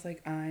 And I was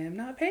like, I am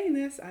not paying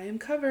this. I am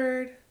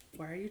covered.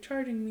 Why are you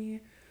charging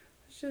me?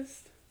 It's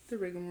just the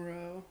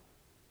rigmarole.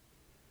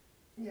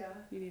 Yeah.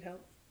 You need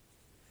help?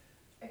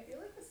 I feel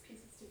like this piece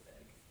is too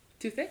big.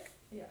 Too thick?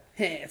 Yeah.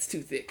 Hey, it's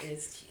too thick.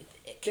 It's too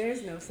thick.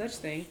 There's no such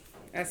thing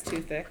as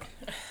too thick.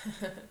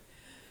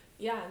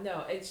 Yeah,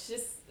 no, it's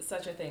just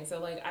such a thing. So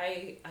like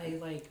I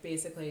like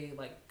basically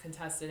like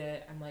contested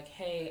it. I'm like,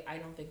 hey, I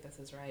don't think this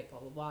is right, blah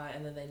blah blah,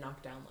 and then they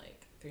knocked down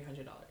like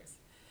 $300.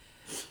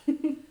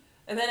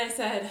 And then I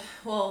said,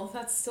 well,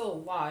 that's still a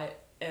lot,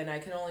 and I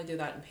can only do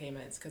that in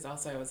payments, because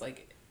also I was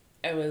like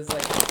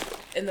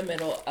in the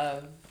middle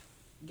of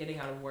getting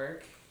out of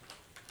work,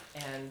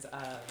 and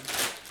I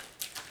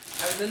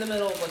was in the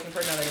middle of looking for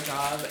another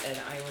job, and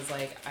I was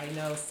like, I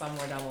know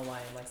somewhere down the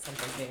line, like,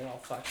 something's getting all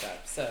fucked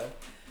up. So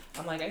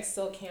I'm like, I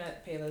still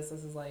can't pay this.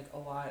 This is, like, a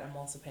lot. I'm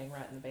also paying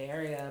rent in the Bay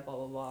Area, blah,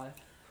 blah, blah.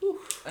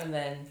 Whew. And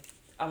then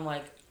I'm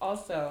like,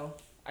 also,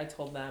 I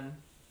told them,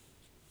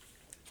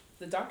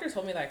 the doctor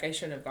told me, like, I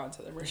shouldn't have gone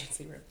to the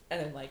emergency room.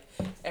 And then, like,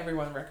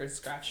 everyone record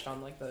scratched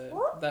on, like,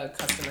 the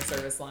customer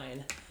service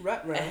line.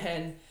 Right.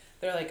 And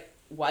they're like,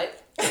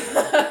 what?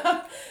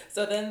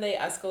 So then they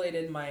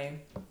escalated my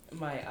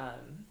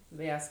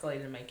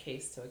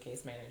case to a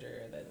case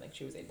manager, and then like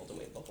she was able to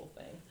waive the whole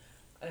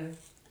thing.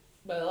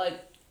 But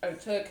like it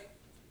took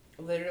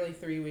literally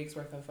 3 weeks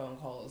worth of phone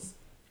calls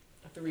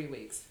 3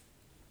 weeks.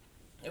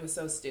 It was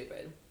so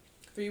stupid.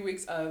 3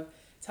 weeks of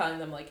telling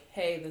them, like,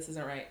 hey, this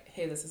isn't right.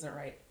 Hey, this isn't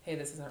right. Hey,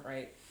 this isn't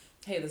right.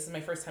 Hey, this is my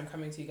first time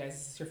coming to you guys.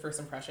 This is your first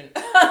impression.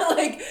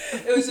 Like,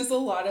 it was just a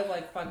lot of,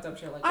 like, fucked up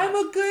shit like that. I'm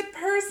a good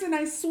person,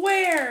 I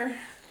swear.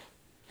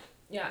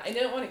 Yeah, I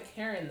didn't want to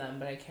Karen them,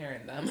 but I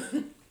Karen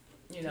them.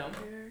 You know?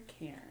 Dear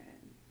Karen.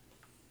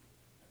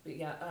 But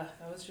yeah,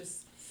 that was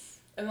just...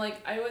 And,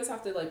 like, I always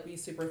have to, like, be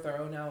super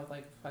thorough now with,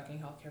 like, fucking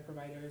healthcare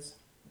providers.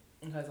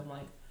 Because I'm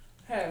like,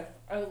 hey,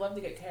 I would love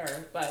to get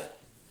care, but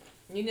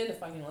you need to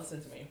fucking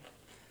listen to me.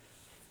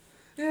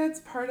 Yeah, it's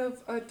part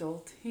of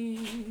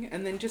adulting.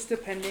 And then just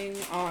depending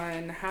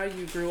on how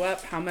you grew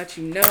up, how much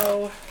you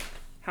know,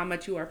 how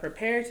much you are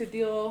prepared to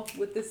deal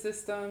with the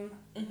system.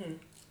 Mm-hmm.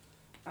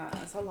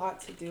 It's a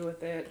lot to do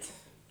with it.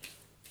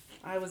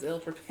 I was ill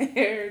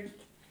prepared.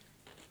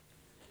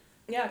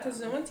 Yeah, because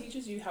no one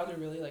teaches you how to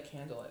really, like,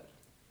 handle it.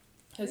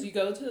 Because you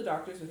go to the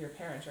doctors with your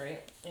parents,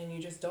 right? And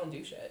you just don't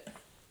do shit.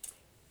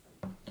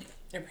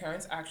 Your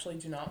parents actually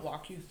do not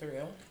walk you through.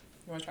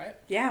 You want to try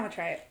it? Yeah, I'm gonna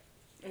try it.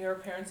 Your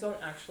parents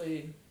don't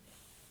actually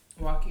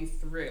walk you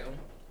through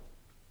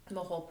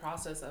the whole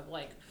process of,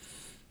 like,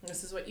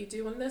 this is what you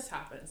do when this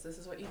happens. This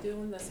is what you do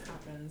when this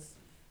happens.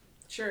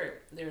 Sure,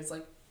 there's,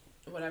 like,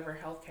 whatever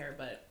healthcare,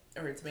 but...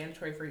 Or it's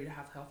mandatory for you to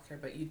have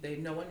healthcare, but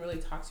no one really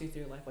talks you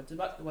through, like, what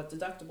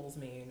deductibles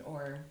mean,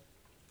 or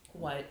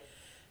what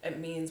it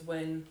means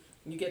when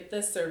you get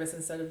this service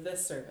instead of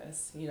this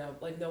service. You know,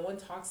 like, no one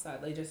talks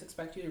that. They just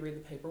expect you to read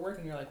the paperwork,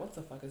 and you're like, what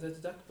the fuck is a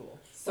deductible?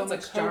 So What's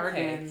much a copay?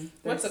 jargon.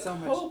 What's There's a so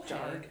much copay?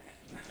 jargon.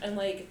 And,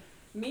 like,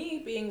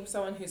 me being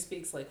someone who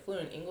speaks, like,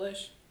 fluent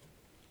English,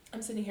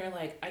 I'm sitting here,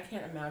 like, I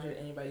can't imagine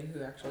anybody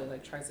who actually,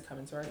 like, tries to come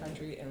into our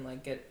country and,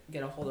 like, get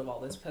a hold of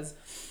all this, because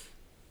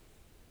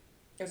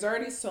there's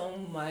already so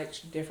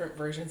much different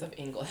versions of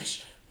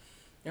English.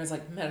 There's,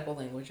 like, medical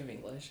language of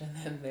English, and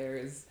then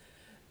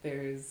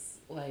there's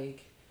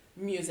like,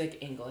 music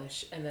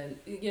English, and then,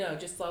 you know,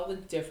 just all the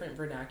different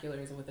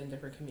vernaculars within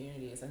different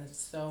communities, and it's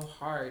so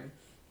hard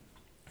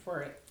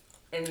for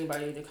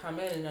anybody to come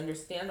in and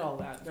understand all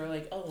that. They're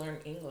like, oh, learn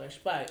English,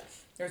 but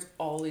there's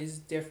all these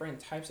different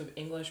types of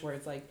English where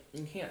it's like,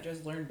 you can't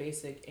just learn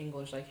basic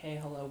English, like, hey,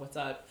 hello, what's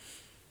up,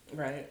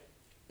 right?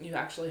 You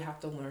actually have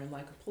to learn,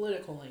 like, a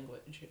political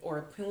language,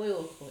 or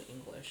political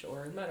English,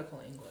 or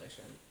medical English,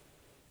 and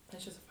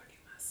it's just a fucking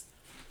mess.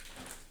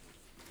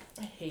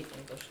 I hate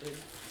English, dude.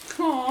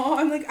 Aw,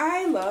 I'm like,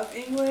 I love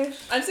English.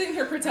 I'm sitting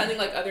here pretending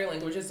like other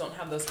languages don't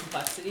have those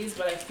complexities,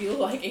 but I feel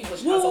like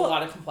English has a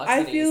lot of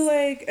complexities. I feel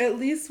like, at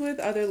least with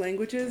other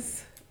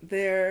languages,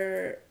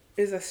 there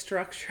is a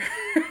structure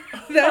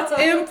that's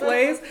in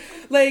place.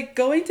 Like,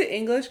 going to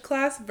English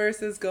class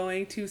versus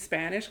going to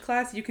Spanish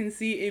class, you can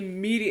see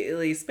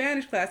immediately.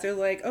 Spanish class, they're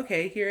like,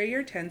 okay, here are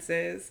your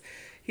tenses,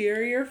 here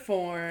are your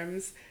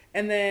forms.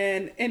 And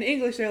then in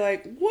English, they're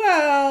like,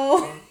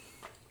 well,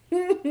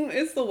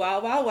 it's the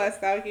Wild Wild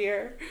West out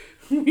here.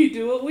 We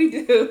do what we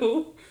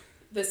do.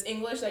 This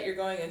English that you're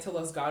going into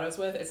Los Gatos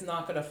with, it's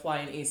not going to fly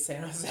in East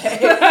San Jose.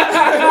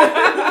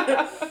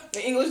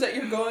 The English that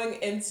you're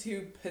going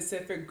into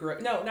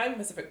not even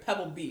Pacific,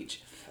 Pebble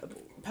Beach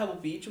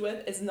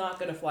with is not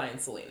going to fly in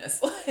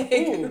Salinas. Like,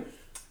 Ooh,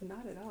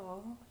 not at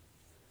all.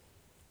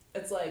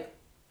 It's like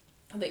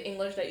the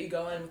English that you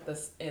go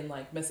in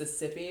like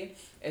Mississippi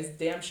is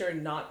damn sure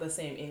not the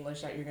same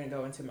English that you're going to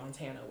go into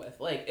Montana with.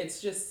 Like,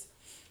 it's just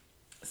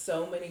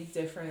so many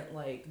different,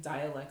 like,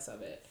 dialects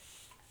of it.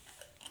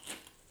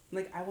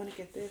 Like, I want to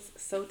get this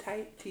so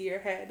tight to your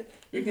head.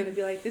 You're going to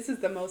be like, this is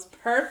the most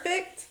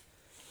perfect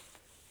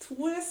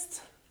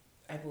twist.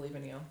 I believe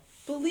in you.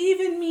 Believe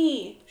in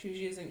me.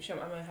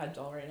 I'm a head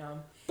doll right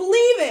now.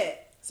 Believe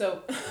it.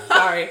 So,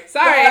 Sorry.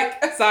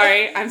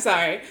 I'm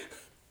sorry.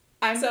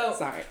 I'm So-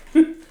 sorry.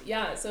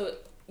 yeah, so,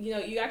 you know,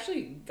 you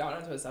actually got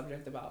onto a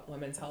subject about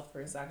women's health for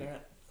a second.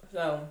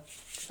 So,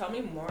 tell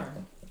me more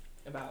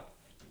about,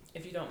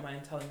 if you don't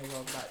mind telling the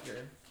world about your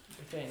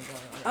thing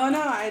going on. Oh,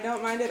 no, I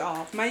don't mind at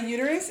all. My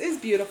uterus is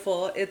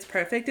beautiful. It's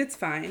perfect. It's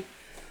fine.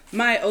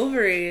 My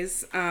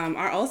ovaries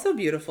are also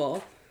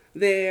beautiful.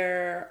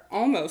 They're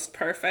almost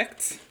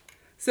perfect.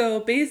 So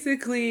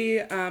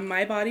basically,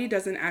 my body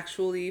doesn't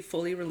actually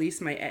fully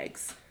release my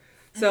eggs.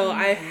 So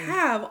I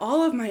have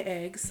all of my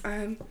eggs.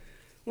 I'm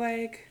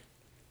like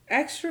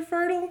extra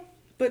fertile,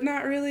 but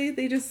not really.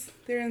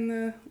 They're in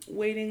the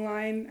waiting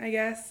line, I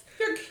guess.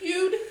 They're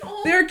cute.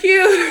 Oh, They're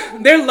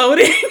cute. They're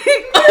loading.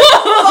 they're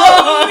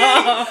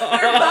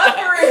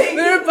buffering.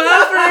 They're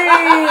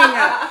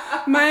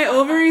buffering. My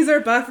ovaries are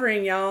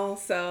buffering, y'all.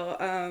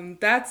 So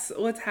that's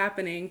what's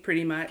happening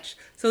pretty much.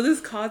 So this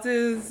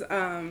causes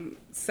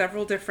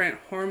several different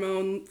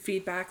hormone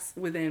feedbacks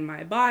within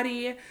my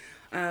body.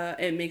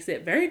 It makes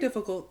it very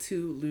difficult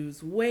to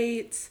lose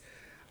weight.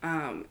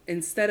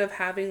 Instead of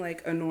having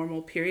like a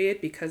normal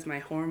period, because my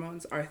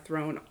hormones are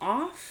thrown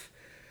off,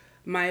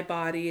 my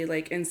body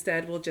like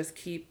instead will just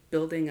keep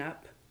building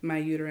up my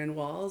uterine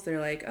walls. They're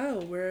like,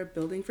 oh, we're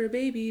building for a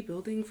baby,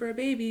 building for a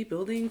baby,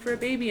 building for a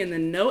baby, and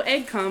then no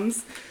egg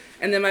comes.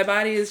 And then my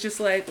body is just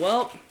like,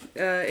 well,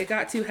 it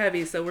got too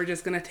heavy, so we're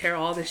just going to tear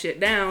all the shit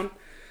down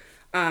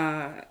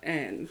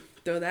and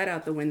throw that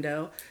out the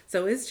window.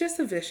 So it's just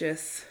a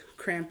vicious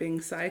cramping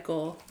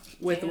cycle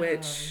with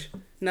which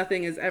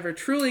nothing is ever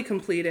truly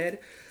completed.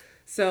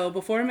 So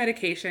before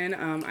medication,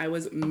 I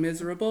was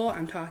miserable.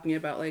 I'm talking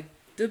about like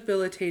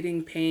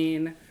debilitating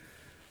pain,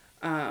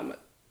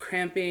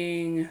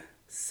 cramping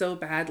so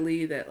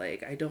badly that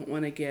like I don't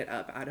want to get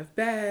up out of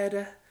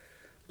bed,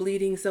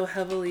 bleeding so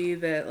heavily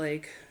that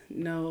like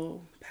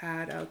no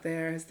pad out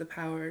there has the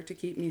power to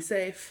keep me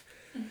safe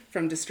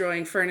from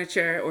destroying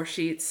furniture or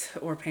sheets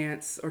or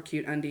pants or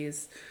cute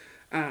undies.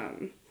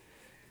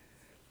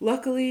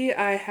 Luckily,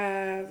 I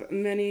have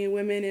many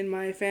women in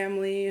my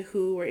family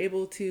who were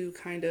able to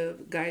kind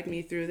of guide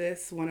me through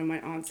this. One of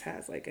my aunts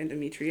has like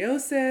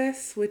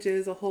endometriosis, which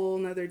is a whole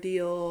nother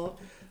deal.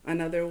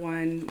 Another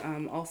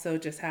one also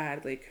just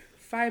had like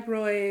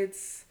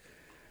fibroids.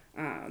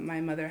 My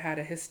mother had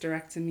a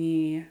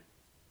hysterectomy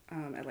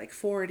at like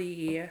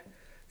 40.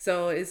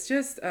 So it's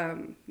just, a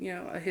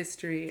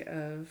history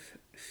of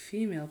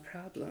female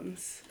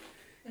problems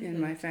in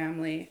my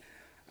family.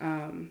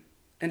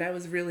 And I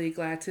was really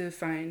glad to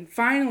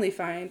finally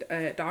find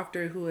a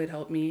doctor who would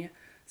help me.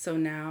 So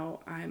now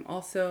I'm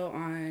also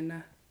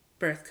on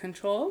birth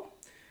control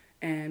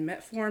and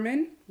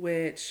metformin,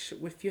 which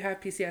if you have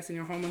PCOS and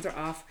your hormones are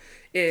off,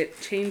 it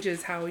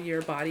changes how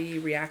your body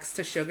reacts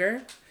to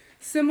sugar.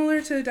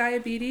 Similar to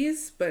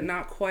diabetes, but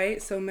not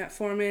quite. So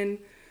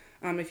metformin,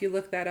 if you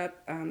look that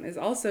up, is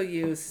also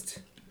used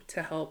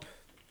to help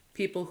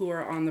people who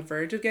are on the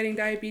verge of getting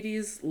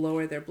diabetes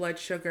lower their blood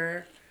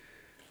sugar.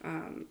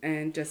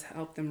 And just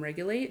help them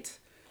regulate.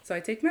 So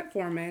I take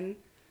metformin.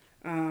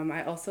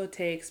 I also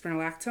take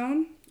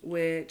spironolactone,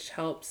 which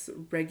helps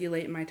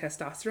regulate my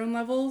testosterone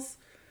levels.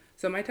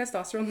 So my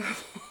testosterone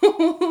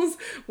levels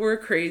were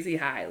crazy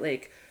high.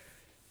 Like,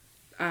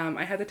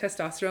 I had the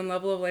testosterone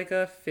level of like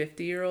a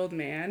 50-year-old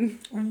man.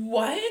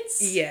 What?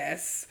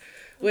 Yes.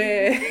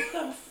 Which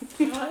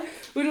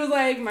was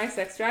like, my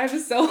sex drive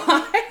is so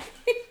high.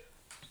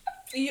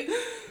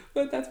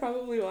 But that's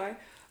probably why.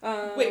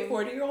 Wait,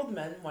 40-year-old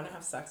men want to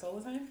have sex all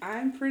the time?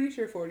 I'm pretty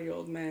sure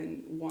 40-year-old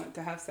men want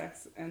to have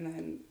sex and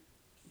then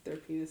their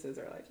penises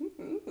are like, who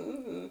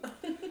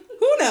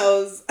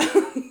knows?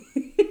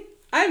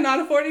 I'm not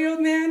a 40-year-old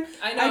man.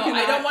 I know.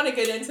 I don't want to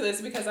get into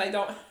this because I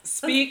don't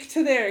speak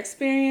to their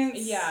experience.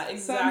 Yeah,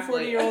 exactly.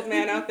 Some 40-year-old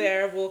man out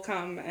there will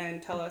come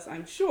and tell us,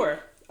 I'm sure,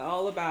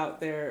 all about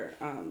their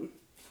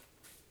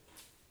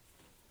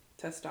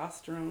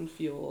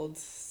testosterone-fueled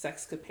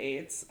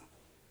sexcapades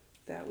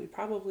that we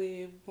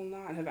probably will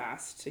not have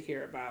asked to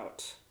hear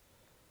about.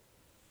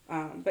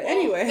 But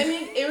anyway. I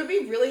mean, it would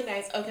be really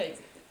nice. Okay,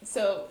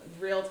 so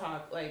real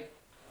talk. Like,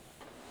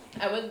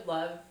 I would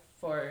love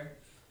for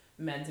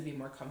men to be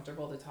more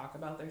comfortable to talk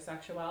about their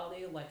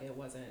sexuality. Like, it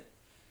wasn't,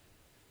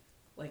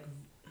 like,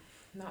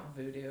 not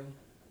voodoo.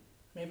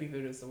 Maybe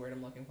voodoo is the word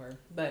I'm looking for.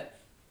 But,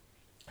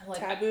 like.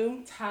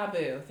 Taboo,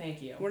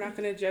 thank you. We're not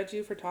going to judge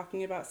you for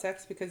talking about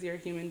sex because you're a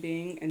human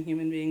being and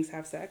human beings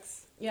have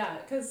sex. Yeah,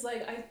 because,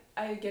 like,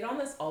 I get on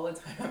this all the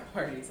time at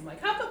parties. I'm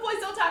like, how come boys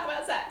don't talk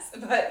about sex?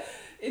 But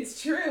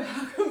it's true.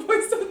 How come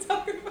boys don't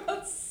talk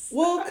about sex?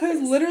 Well,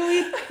 because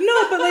literally,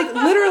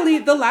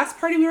 the last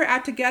party we were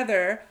at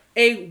together,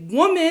 a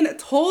woman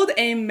told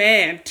a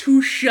man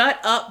to shut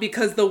up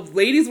because the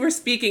ladies were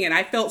speaking, and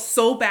I felt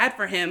so bad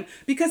for him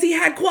because he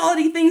had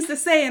quality things to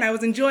say and I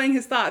was enjoying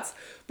his thoughts.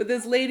 But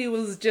this lady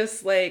was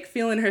just like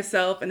feeling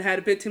herself and had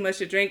a bit too much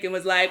to drink and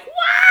was like,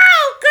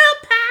 wow, girl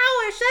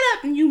power, shut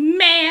up, you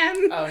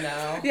man. Oh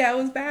no. Yeah, it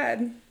was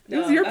bad. It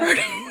was your party.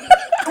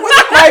 It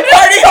was my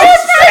party. Oh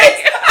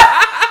shit.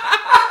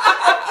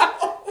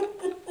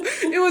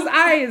 It was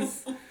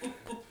eyes.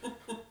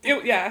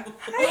 Yeah.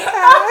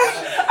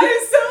 I'm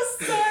so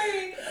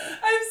sorry.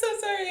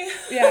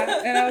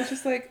 Yeah, and I was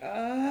just like,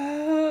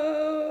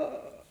 oh,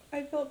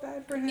 I felt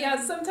bad for him.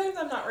 Yeah, sometimes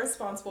I'm not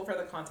responsible for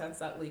the contents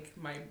that leak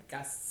my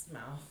guest's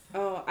mouth.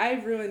 Oh, I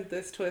ruined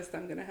this twist.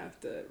 I'm going to have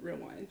to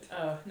rewind.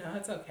 Oh, no,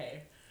 it's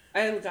okay.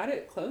 I got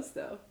it close,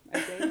 though, I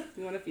think.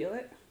 You want to feel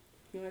it?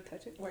 You want to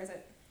touch it? Where is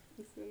it?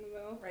 It's in the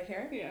middle. Right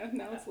here? Yeah,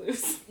 now it's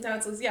loose. Now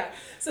it's loose, yeah.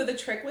 So the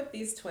trick with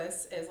these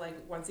twists is, like,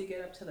 once you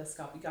get up to the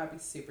scalp, you gotta be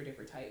super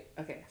duper tight.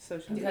 Okay, so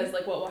because,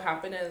 like, what will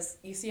happen is,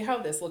 you see how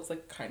this looks,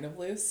 like, kind of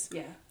loose?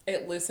 Yeah.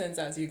 It loosens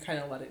as you kind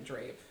of let it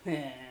drape.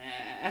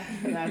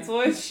 That's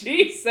what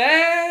she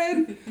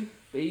said.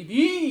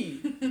 Baby.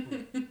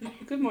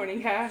 Good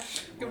morning,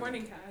 Cash. Good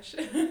morning, Cash.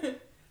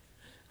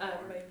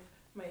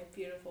 My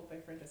beautiful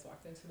boyfriend just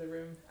walked into the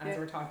room as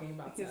we're talking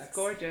about sex. He's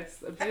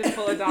gorgeous. A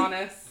beautiful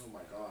Adonis. Oh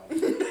my god.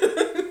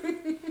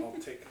 I'll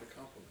take the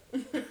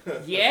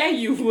compliment. Yeah,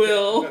 you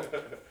will.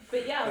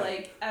 But yeah,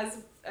 like,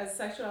 as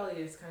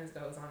sexuality just kind of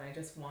goes on, I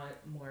just want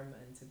more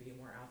men to be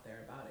more out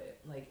there about it.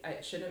 Like,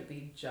 it shouldn't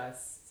be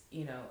just,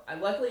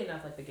 luckily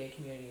enough, like, the gay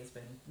community has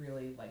been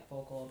really, like,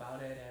 vocal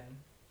about it,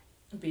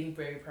 and being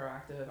very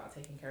proactive about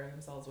taking care of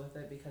themselves with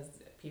it because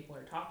people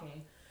are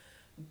talking.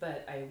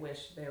 But I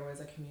wish there was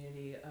a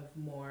community of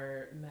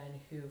more men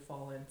who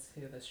fall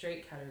into the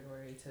straight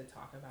category to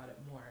talk about it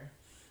more,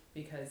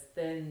 because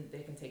then they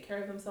can take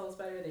care of themselves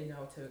better. They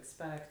know what to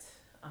expect,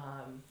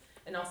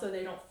 and also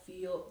they don't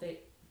feel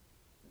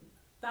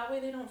that way.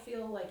 They don't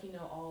feel like, you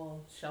know,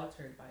 all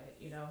sheltered by it,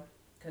 you know,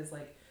 because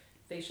like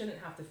they shouldn't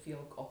have to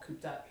feel all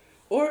cooped up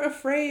or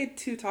afraid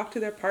to talk to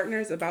their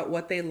partners about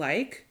what they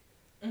like.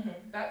 Mm-hmm.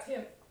 That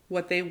too.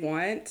 What they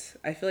want.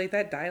 I feel like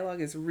that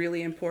dialogue is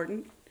really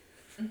important.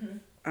 Mm-hmm.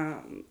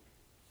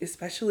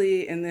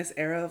 Especially in this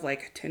era of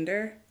like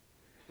Tinder.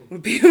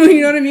 When people,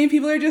 you know what I mean?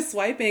 People are just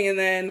swiping, and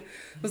then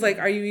it was like,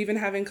 are you even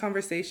having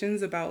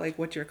conversations about like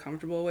what you're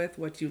comfortable with,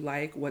 what you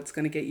like, what's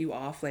going to get you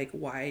off, like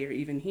why you're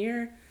even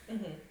here?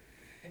 Mm-hmm.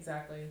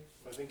 Exactly.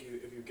 I think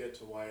if you get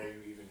to why are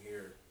you even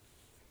here,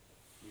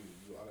 you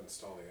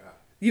uninstall the app.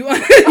 Yeah,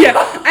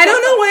 I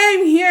don't know why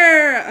I'm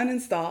here.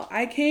 Uninstall.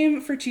 I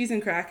came for cheese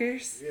and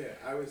crackers. Yeah,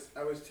 I was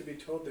to be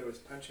told there was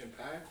punch and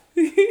pie.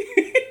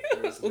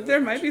 Well, there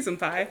might be some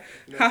pie.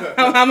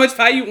 How much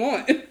pie you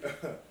want? It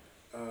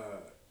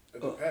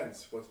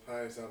depends. What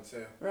pie is on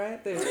sale?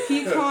 Right, there's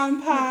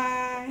pecan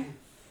pie.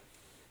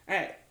 All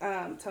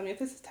right, tell me if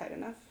this is tight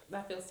enough.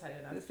 That feels tight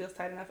enough. This feels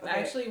tight enough. Okay. I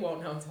actually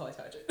won't know until I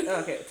touch it.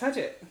 Okay, touch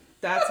it.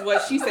 That's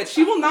what she said.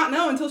 She will not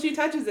know until she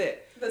touches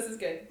it. This is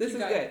good. This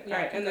Keep is going. good. Yeah,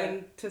 All right, keep and going.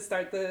 then to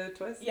start the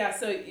twist. Yeah,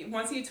 so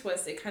once you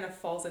twist, it kind of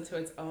falls into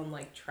its own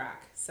like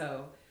track.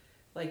 So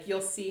like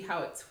you'll see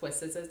how it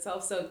twists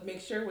itself. So make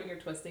sure when you're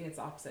twisting it's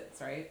opposites,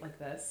 right? Like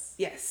this.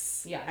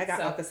 Yes. Yeah. I got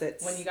so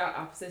opposites. When you got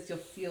opposites, you'll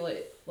feel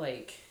it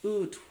like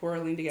Ooh,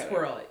 twirling together.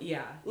 twirl it.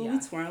 Yeah. Ooh, yeah.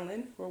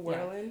 twirling. We're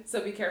whirling. Yeah.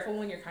 So be careful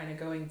when you're kind of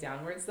going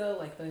downwards though.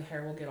 Like the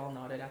hair will get all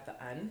knotted at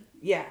the end.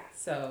 Yeah.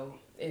 So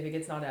if it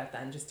gets knotted at the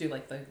end, just do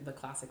like the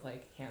classic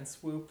like hand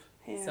swoop.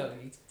 Hand. So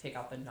you take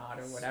out the knot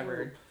or whatever.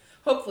 Swoop.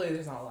 Hopefully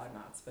there's not a lot of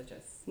knots, but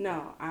just...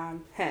 No,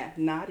 I'm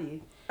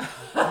naughty,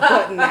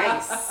 but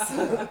nice.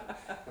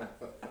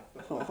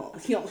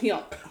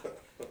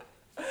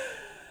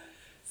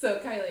 So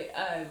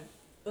Kylie,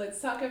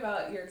 let's talk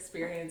about your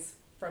experience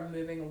from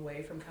moving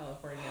away from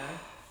California.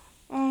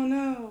 Oh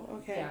no,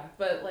 okay. Yeah,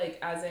 but like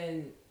as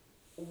in,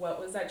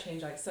 what was that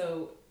change like?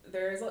 So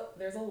there's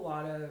a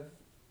lot of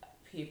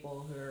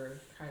people who are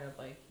kind of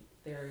like,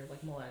 they're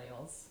like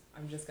millennials.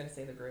 I'm just gonna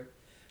say the group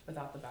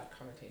without the bad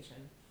connotation.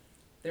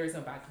 There is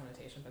no bad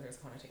connotation, but there's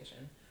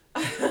connotation.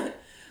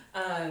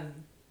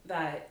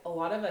 That a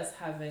lot of us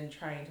have been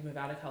trying to move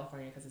out of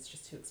California because it's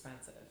just too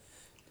expensive.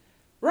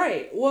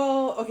 Right.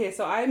 Well, okay,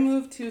 so I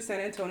moved to San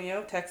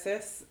Antonio,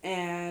 Texas,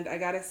 and I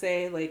gotta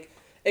say, like,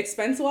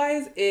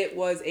 expense-wise, it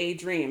was a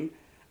dream.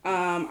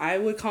 I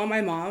would call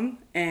my mom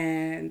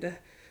and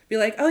be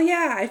like, oh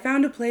yeah, I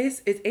found a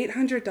place. It's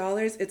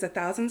 $800. It's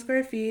 1,000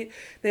 square feet.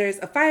 There's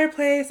a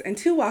fireplace and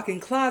 2 walk-in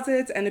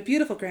closets and a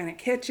beautiful granite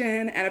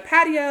kitchen and a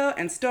patio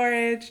and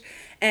storage.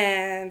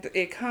 And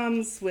it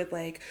comes with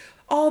like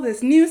all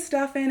this new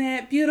stuff in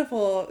it.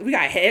 Beautiful. We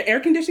got air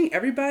conditioning.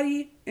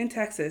 Everybody in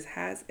Texas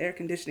has air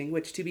conditioning,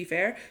 which to be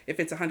fair, if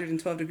it's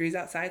 112 degrees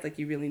outside, like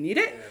you really need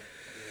it.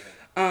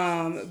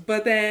 Yeah.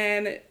 But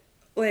then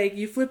like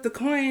you flip the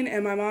coin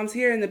and my mom's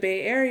here in the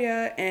Bay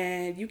Area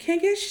and you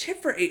can't get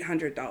shit for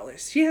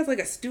 $800. She has like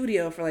a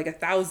studio for like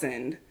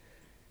 1,000.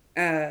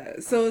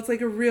 So it's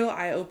like a real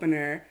eye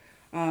opener,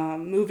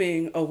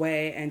 moving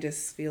away and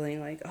just feeling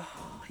like,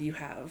 oh, you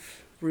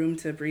have room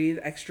to breathe,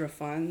 extra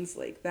funds,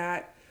 like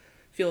that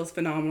feels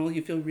phenomenal.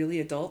 You feel really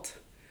adult.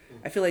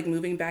 I feel like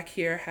moving back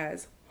here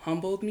has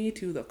humbled me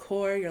to the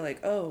core. You're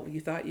like, oh,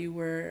 you thought you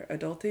were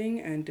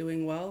adulting and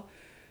doing well.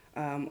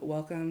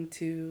 Welcome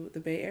to the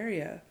Bay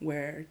Area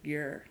where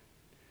you're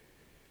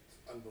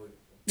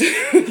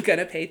unbelievable.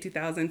 gonna pay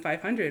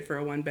 $2,500 for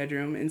a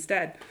 1-bedroom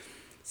instead.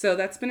 So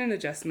that's been an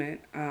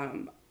adjustment.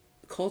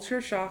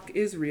 Culture shock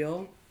is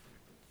real.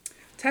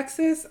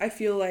 Texas, I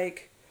feel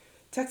like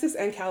Texas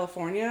and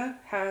California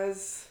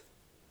has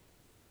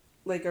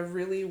like a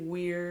really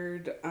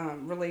weird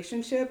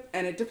relationship,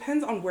 and it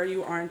depends on where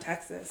you are in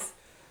Texas.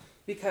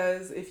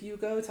 Because if you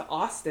go to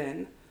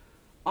Austin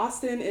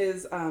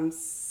is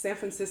San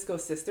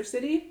Francisco's sister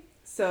city.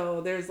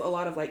 So there's a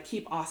lot of like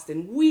keep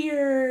Austin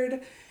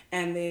weird,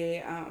 and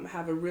they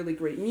have a really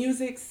great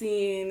music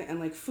scene, and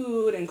like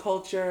food and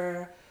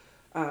culture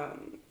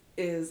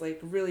is like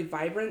really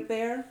vibrant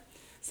there.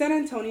 San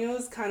Antonio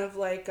is kind of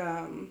like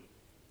a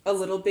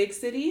little big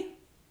city.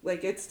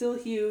 Like it's still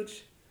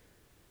huge.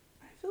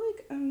 I feel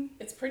like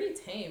it's pretty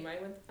tame.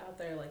 I went out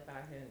there like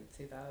back in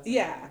 2000.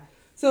 Yeah.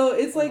 So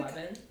it's like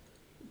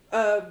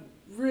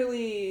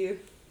really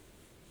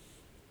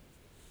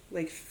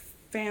like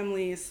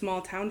family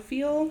small town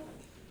feel,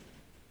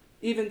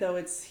 even though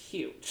it's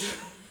huge.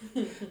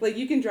 Like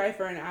you can drive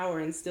for an hour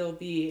and still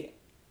be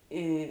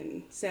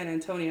in San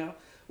Antonio,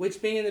 which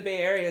being in the Bay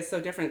Area is so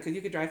different because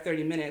you could drive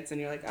 30 minutes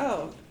and you're like,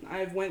 oh,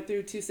 I've went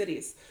through 2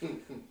 cities.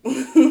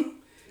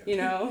 You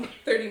know?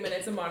 30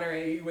 minutes in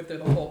Monterey, you went through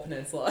the whole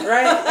peninsula.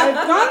 Right?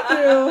 I've gone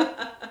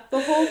through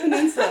the whole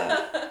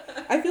peninsula.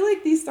 I feel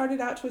like these started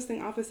out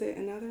twisting opposite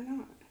and now they're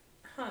not.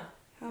 Huh.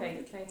 How Can I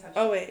weird. touch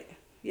Oh, it? wait.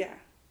 Yeah,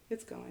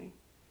 it's going.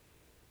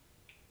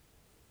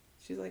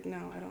 She's like,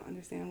 no, I don't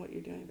understand what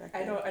you're doing back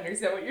there. I don't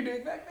understand what you're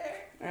doing back there.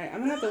 All right, I'm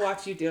going to have to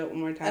watch you do it one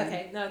more time.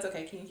 Okay, no, it's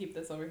okay. Can you keep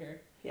this over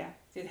here? Yeah.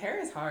 Dude, hair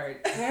is hard.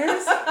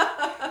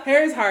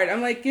 Hair is hard. I'm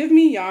like, give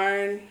me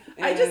yarn.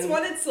 I just and-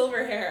 wanted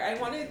silver hair. I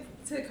wanted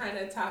to kind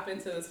of tap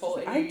into this whole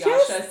I Inuyasha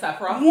just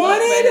Sephiroth look,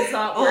 wanted- but it's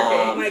not working.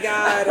 Oh my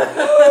god.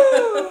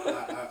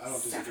 I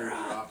don't disagree with you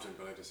often,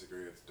 but I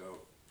disagree. It's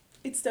dope.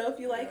 It's dope.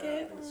 You like Yeah, I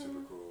it? think it's super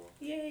cool.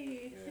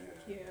 Yay.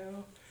 Yeah.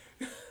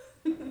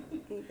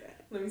 Thank you.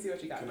 Let me see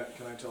what you got.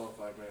 Can I tell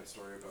a 5-minute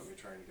story about me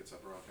trying to get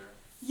Sephiroth hair?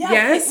 Yeah,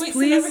 Yes, wait, sit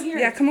please. over here.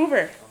 Yeah, come over.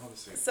 I'll have a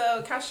seat.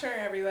 So, Kasher,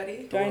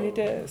 everybody. Do I need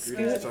to Greetings scoot?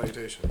 and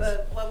salutations.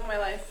 The love of my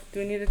life. Do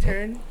we need to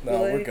turn? No,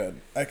 Will I- we're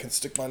good. I can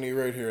stick my knee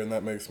right here, and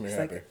that makes me She's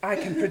happy. like, I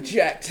can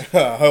project.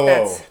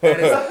 Hello.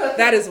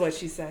 That is what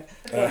she said.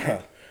 Go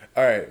ahead.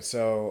 All right,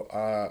 so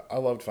I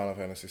loved Final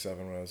Fantasy VII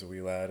when I was a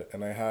wee lad,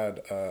 and I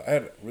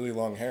had really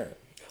long hair,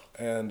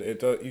 and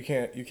you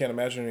can't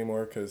imagine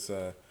anymore because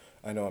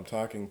I know I'm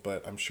talking,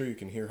 but I'm sure you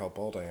can hear how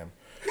bald I am.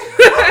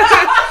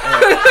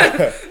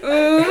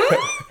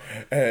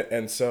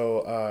 and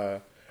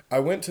so I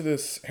went to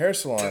this hair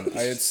salon.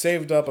 I had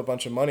saved up a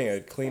bunch of money. I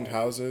had cleaned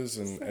houses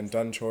and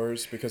done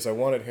chores because I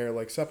wanted hair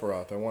like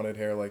Sephiroth. I wanted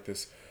hair like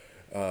this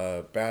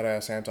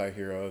badass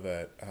anti-hero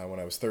that when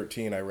I was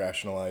 13 I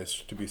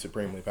rationalized to be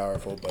supremely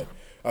powerful, but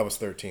I was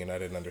 13. I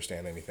didn't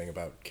understand anything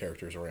about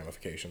characters or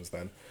ramifications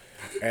then.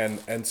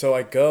 And so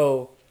I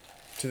go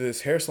to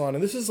this hair salon,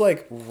 and this is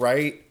like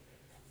right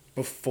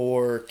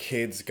before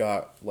kids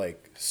got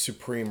like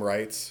supreme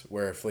rights,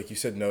 where if like you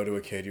said no to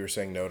a kid, you were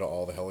saying no to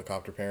all the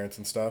helicopter parents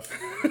and stuff.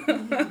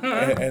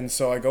 and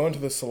so I go into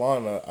the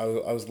salon. I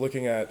was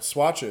looking at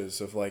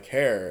swatches of like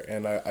hair,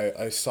 and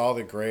I saw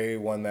the gray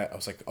one that I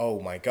was like, oh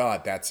my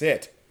god, that's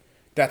it,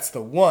 that's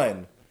the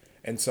one.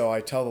 And so I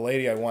tell the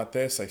lady I want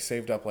this. I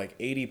saved up like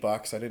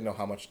 $80. I didn't know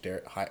how much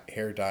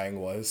hair dyeing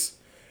was,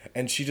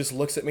 and she just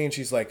looks at me and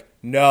she's like,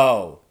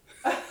 no.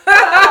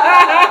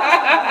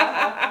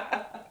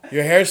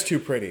 Your hair's too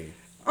pretty.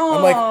 Oh,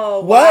 I'm like,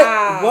 what?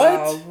 Wow.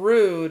 What?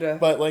 Rude.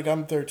 But like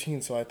I'm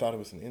 13, so I thought it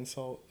was an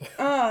insult.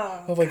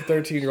 Oh. I was like a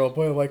 13-year-old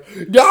boy. I'm like,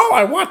 no,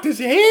 I want this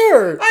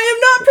hair. I am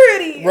not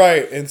pretty.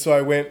 Right. And so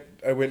I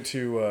went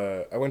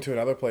to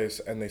another place,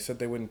 and they said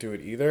they wouldn't do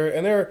it either.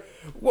 And they're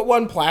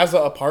one plaza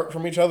apart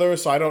from each other,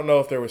 so I don't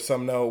know if there was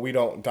some no, we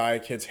don't dye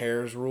kids'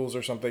 hairs rules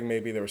or something.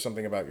 Maybe there was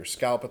something about your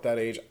scalp at that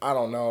age. I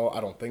don't know.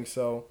 I don't think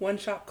so. One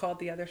shop called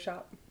the other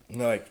shop.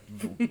 Like,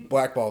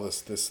 blackball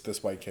this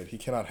white kid. He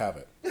cannot have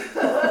it.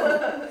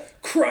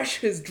 Crush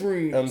his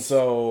dreams. And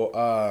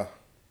so,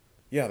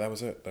 yeah, that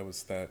was it. That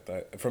was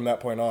that. From that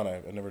point on,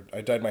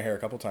 I dyed my hair a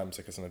couple times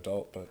like as an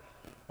adult, but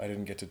I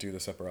didn't get to do the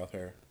Sephiroth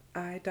hair.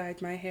 I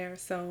dyed my hair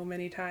so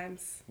many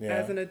times Yeah.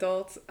 as an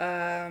adult.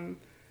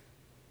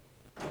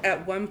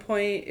 At one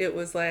point, it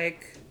was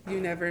like you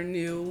never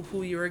knew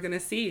who you were gonna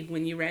see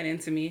when you ran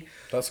into me.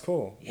 That's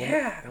cool.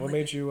 Yeah, What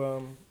made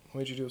you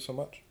do it so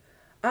much?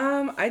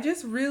 I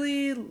just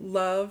really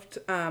loved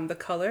the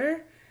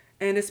color,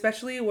 and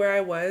especially where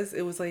I was,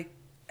 it was like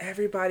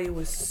everybody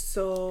was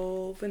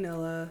so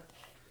vanilla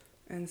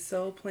and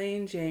so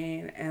plain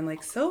Jane and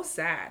like so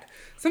sad.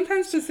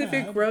 Sometimes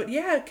Pacific Grove,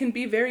 it can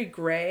be very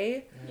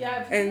gray.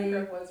 Yeah, And-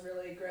 Pacific was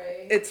really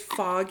gray. It's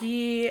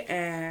foggy,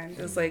 and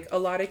it was like a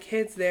lot of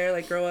kids there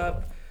like grow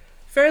up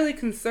fairly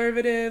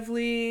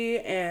conservatively,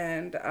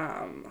 and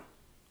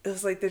it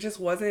was like there just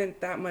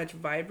wasn't that much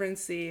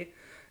vibrancy.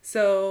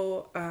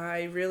 So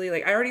I really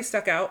I already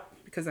stuck out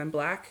because I'm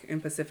black in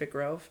Pacific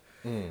Grove.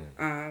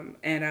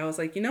 And I was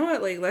like, you know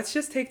what, like let's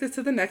just take this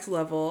to the next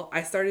level.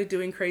 I started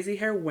doing crazy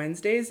hair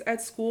Wednesdays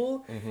at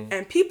school,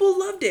 and people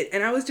loved it.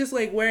 And I was just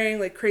like wearing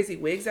like crazy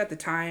wigs at the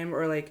time,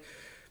 or like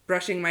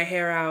brushing my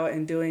hair out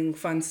and doing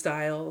fun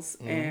styles.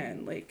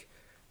 And like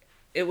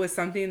it was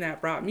something that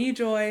brought me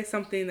joy,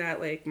 something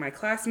that like my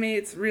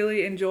classmates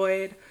really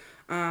enjoyed.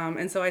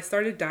 And so I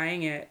started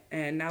dyeing it,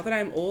 and now that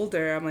I'm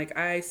older, I'm like,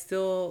 I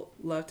still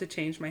love to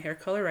change my hair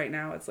color right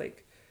now. It's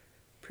like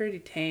pretty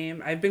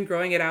tame. I've been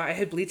growing it out. I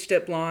had bleached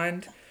it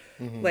blonde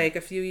like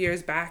a few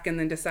years back, and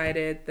then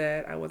decided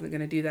that I wasn't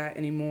going to do that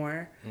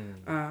anymore.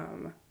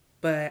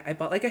 But I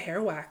bought like a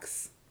hair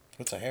wax.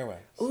 What's a hair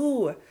wax?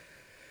 Ooh.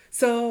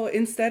 So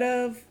instead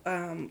of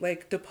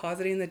like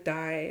depositing the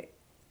dye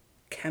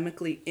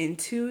chemically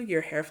into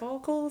your hair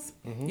follicles,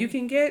 you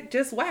can get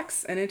just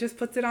wax, and it just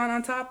puts it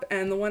on top.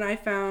 And the one I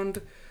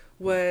found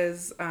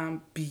was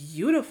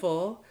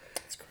beautiful.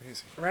 That's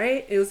crazy.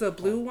 Right? It was a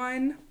blue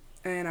one,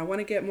 and I want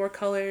to get more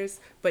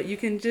colors, but you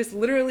can just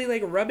literally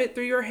like rub it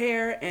through your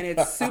hair, and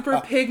it's super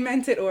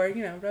pigmented, or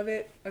rub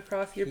it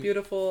across your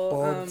beautiful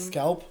Bald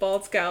scalp?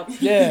 Bald scalp.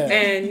 Yeah.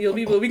 And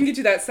we can get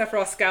you that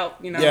Sephiroth scalp,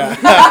 Yeah.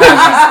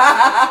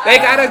 They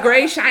got a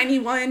gray shiny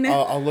one.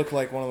 I'll look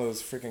like one of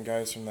those freaking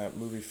guys from that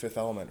movie Fifth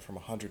Element from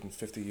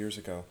 150 years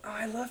ago. Oh,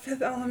 I love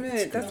Fifth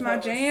Element. That's my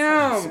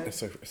jam.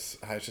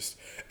 I just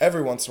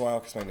every once in a while,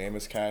 because my name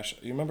is Cash.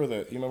 You remember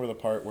the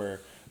part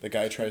where the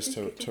guy tries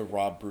to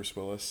rob Bruce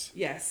Willis.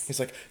 Yes. He's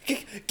like,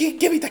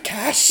 give me the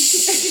cash.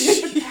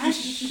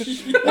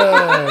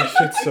 Oh,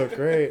 shit's so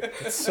great.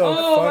 It's so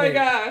funny. Oh my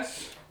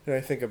gosh. And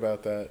I think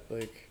about that,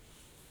 like,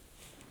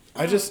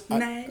 I just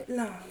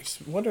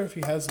wonder if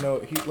he has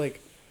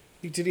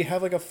did he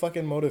have like a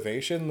fucking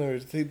motivation, or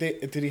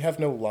did he have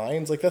no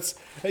lines? Like, that's,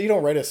 you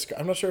don't write a script.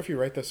 I'm not sure if you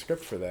write the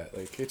script for that.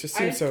 Like, it just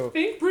seems so. I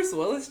think Bruce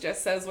Willis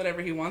just says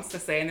whatever he wants to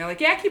say, and they're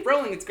like, yeah, keep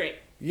rolling, it's great.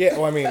 Yeah,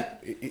 well, I mean,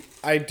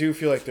 I do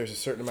feel like there's a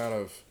certain amount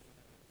of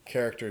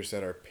characters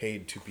that are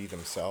paid to be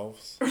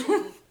themselves.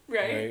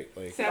 Right?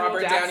 Like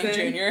Robert Downey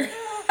Jr.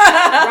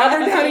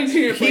 Robert Downey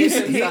Jr. plays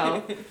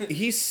himself.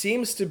 he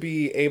seems to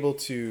be able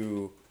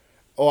to.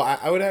 Oh,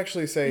 I would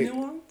actually say.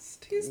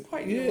 Nuanced? He's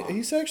quite Yeah, nuanced.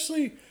 he's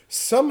actually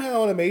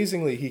somehow and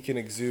amazingly he can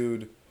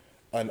exude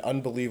an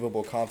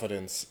unbelievable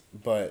confidence,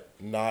 but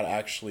not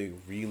actually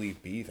really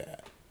be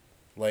that.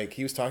 Like,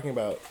 he was talking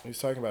about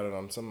it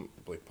on some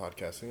like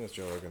podcast. I think it was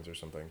Joe Rogan's or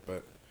something.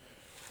 But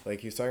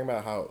like, he was talking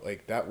about how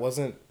like that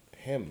wasn't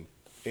him.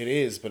 It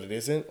is, but it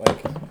isn't. Like,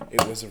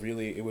 it was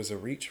a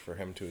reach for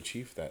him to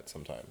achieve that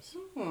sometimes.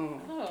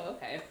 Oh,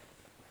 okay.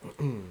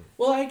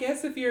 Well, I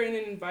guess if you're in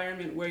an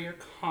environment where you're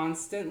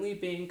constantly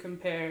being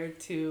compared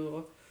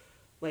to,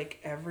 like,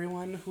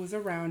 everyone who's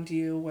around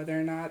you, whether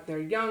or not they're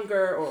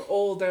younger or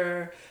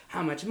older,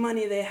 how much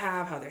money they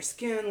have, how their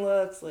skin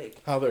looks, like...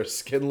 How their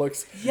skin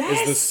looks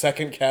Yes! is the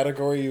second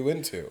category you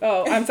went to.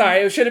 Oh, I'm sorry.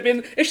 It should have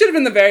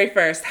been the very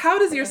first. How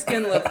does your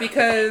skin look?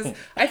 Because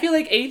I feel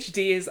like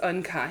HD is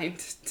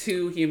unkind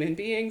to human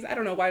beings. I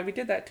don't know why we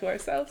did that to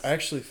ourselves. I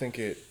actually think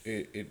it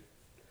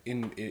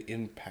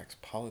impacts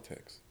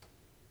politics.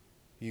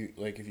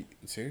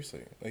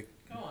 Seriously, like,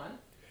 Go on.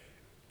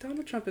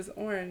 Donald Trump is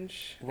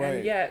orange, Right.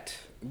 and yet...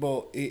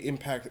 well, it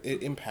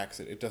impacts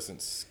it. It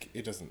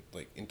doesn't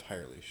like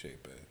entirely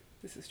shape it.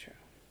 This is true.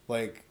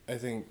 Like, I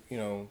think,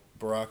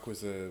 Barack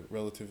was a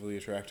relatively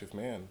attractive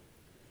man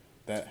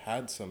that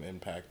had some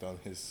impact on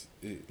his,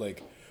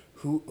 like,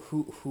 who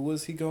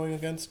was he going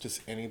against? Does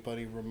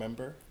anybody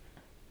remember?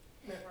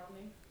 Mitt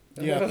Romney.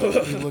 Yeah,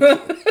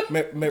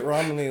 Mitt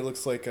Romney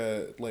looks like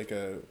a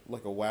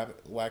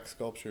wax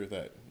sculpture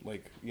that,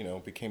 like,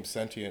 became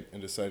sentient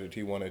and decided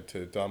he wanted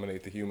to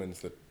dominate the humans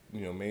that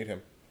made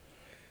him.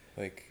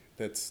 Like,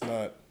 that's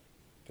not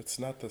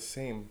the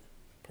same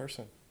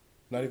person,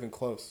 not even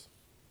close.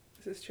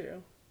 This is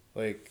true.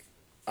 Like,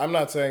 I'm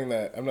not saying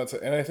that. And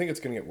I think it's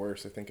gonna get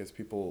worse. I think as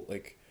people,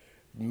 like,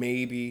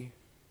 maybe,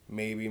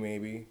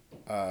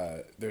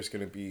 there's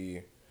gonna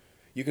be.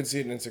 You can see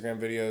it in Instagram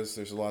videos.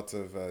 There's lots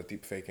of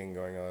deep faking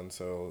going on.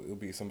 So it'll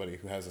be somebody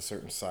who has a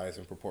certain size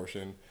and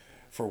proportion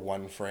for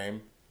one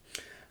frame,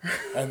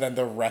 and then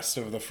the rest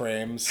of the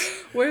frames,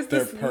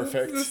 they're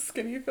perfect. The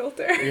skinny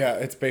filter? Yeah,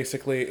 it's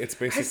basically I've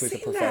the seen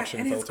perfection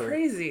that, and filter. it's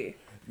crazy.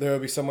 There will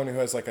be someone who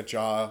has like a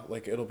jaw,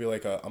 like it'll be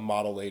like a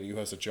model lady who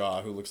has a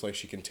jaw who looks like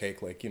she can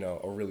take like a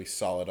really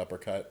solid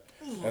uppercut,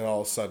 and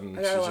all of a sudden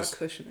I got a lot of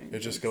cushioning. it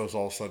just goes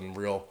all of a sudden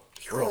real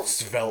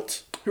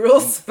svelte.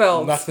 Real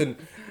svelte. Nothing.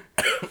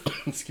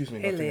 Excuse me,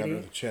 Hey, nothing lady.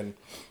 under the chin.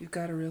 You've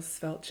got a real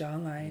svelte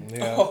jawline.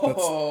 Yeah,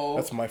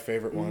 that's my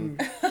favorite one.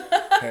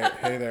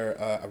 Hey there.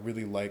 I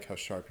really like how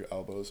sharp your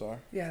elbows are.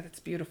 Yeah, that's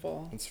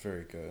beautiful. It's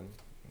very good.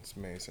 It's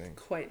amazing.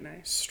 Quite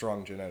nice.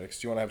 Strong genetics.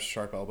 Do you want to have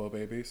sharp elbow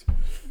babies?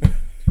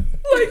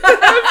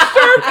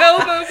 Sharp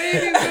elbow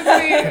babies with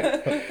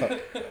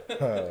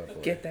me.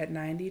 Get that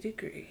 90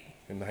 degree.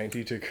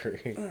 90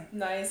 degree.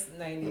 Nice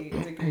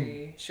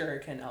 90-degree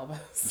shuriken elbows.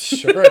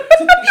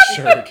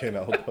 Shuriken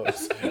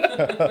elbows.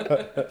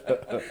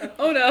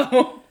 Oh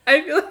no.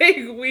 I feel like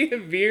we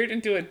have veered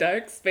into a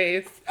dark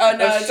space Oh,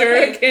 no, of it's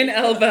okay. shuriken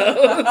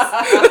elbows.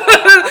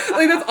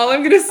 Like, that's all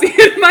I'm gonna see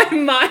in my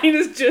mind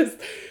is just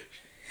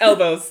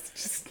elbows.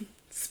 Just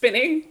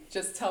spinning.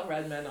 Just tell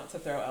Redman not to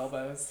throw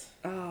elbows.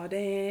 Oh,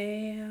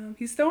 damn.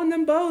 He's throwing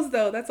them bows,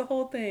 though. That's a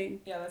whole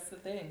thing. Yeah, that's the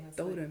thing. That's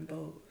Throw them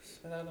bows.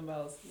 Throw them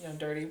bows.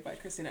 Dirty by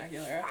Christina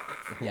Aguilera.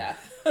 Yeah.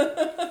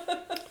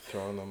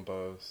 Throwing them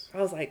bows.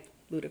 I was like,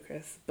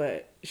 ludicrous,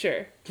 but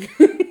sure.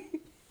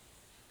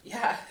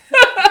 Yeah.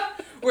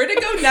 Where to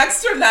go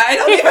next from that? I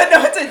don't even know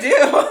what to do.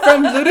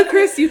 From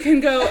ludicrous, you can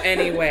go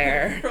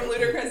anywhere. From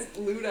ludicrous,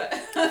 Luda.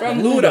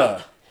 From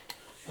Luda.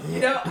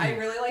 I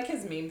really like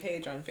his meme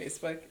page on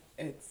Facebook.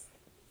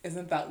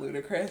 Isn't that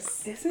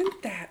ludicrous?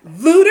 Isn't that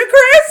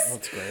ludicrous?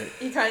 That's great.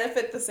 He kind of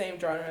fit the same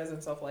genre as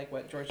himself, like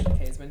what George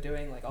Takei's been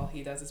doing. Like, all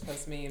he does is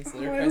post memes.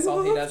 Ludicrous,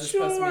 all he does is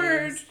post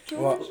memes.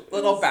 Well,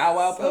 Little Bow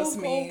Wow post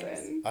memes.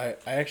 golden. I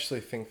actually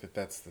think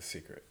that's the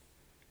secret.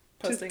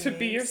 Just Posting to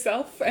be memes.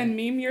 yourself and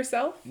meme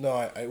yourself?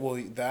 No, well,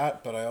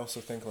 that, but I also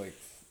think, like,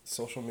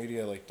 social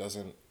media, like,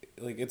 doesn't,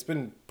 like, it's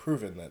been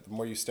proven that the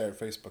more you stare at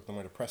Facebook, the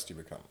more depressed you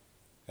become.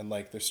 And,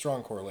 like, there's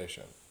strong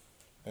correlation.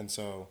 And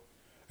so,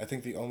 I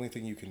think the only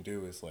thing you can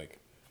do is, like,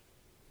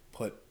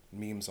 put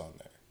memes on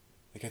there.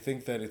 Like, I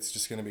think that it's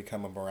just going to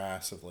become a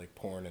morass of, like,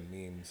 porn and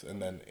memes, and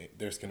then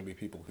there's going to be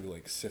people who,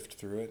 like, sift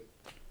through it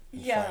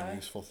and find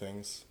useful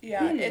things.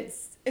 Yeah,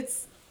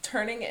 it's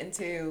turning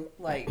into,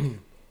 like,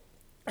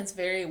 it's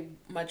very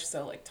much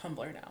so like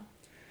Tumblr now.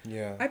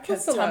 Yeah. I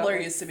Because post a lot.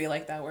 Tumblr used to be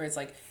like that, where it's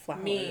like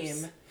Flowers.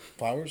 meme.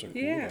 Flowers are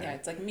cool. Yeah. Yeah,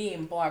 it's like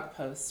meme, blog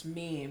post,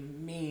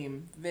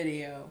 meme,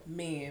 video,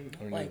 meme,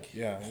 Oh, like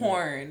yeah.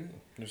 porn.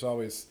 There's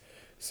always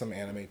some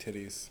anime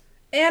titties.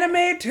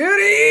 Anime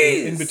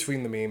titties. In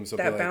between the memes,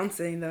 That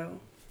bouncing though.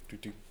 Do,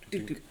 do, Do,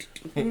 do, do,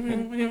 do.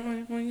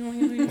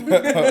 do.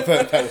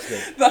 that was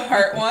good. The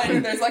heart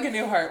one. There's like a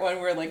new heart one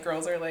where like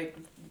girls are like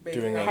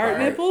making Doing a like Heart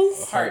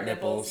nipples? Heart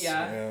nipples,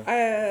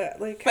 yeah.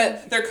 Like.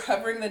 But they're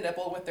covering the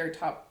nipple with their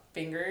top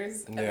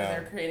fingers, and Yeah. then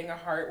they're creating a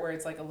heart where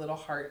it's like a little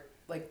heart,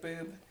 like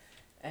boob,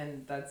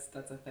 and that's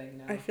a thing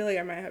now. I feel like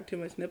I might have too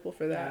much nipple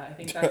for Yeah, I that.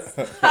 think that's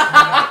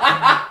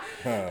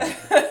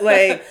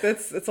Like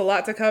it's a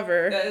lot to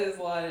cover. That is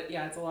a lot.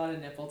 It's a lot of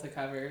nipple to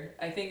cover.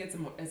 I think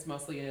it's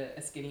mostly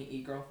a skinny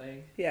e-girl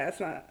thing. Yeah, it's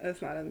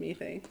not a me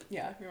thing.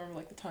 yeah. You remember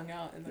like the tongue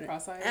out and the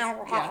cross eyes?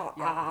 Ow.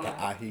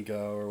 Yeah.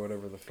 Ahigo or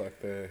whatever the fuck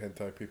the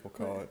hentai people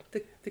call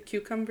it. The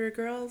cucumber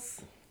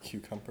girls.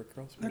 Cucumber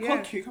girls? They're Yeah.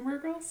 called cucumber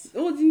girls.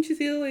 Oh, didn't you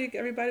see like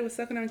everybody was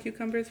sucking on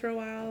cucumbers for a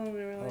while and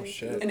they were like, Oh,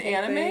 shit. it was a An whole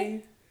anime?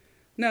 thing.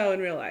 No, in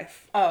real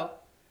life. Oh,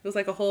 It was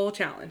like a whole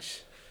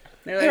challenge.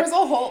 They were there like,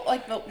 was a whole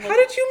like the. how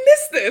did you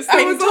miss this? There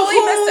I was a totally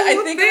missed it. I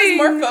whole think thing.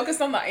 it was more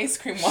focused on the ice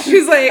cream one.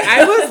 She's like,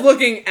 I was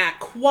looking at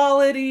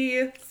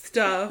quality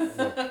stuff.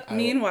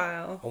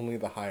 Meanwhile, Only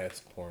the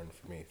highest porn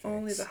for me. Thanks.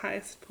 only the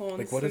highest poems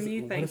Like, what, for is,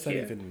 me. what Thank does that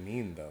you. even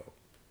mean, though?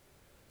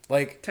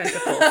 Like,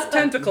 Tentacles.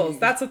 Tentacles.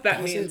 That's what that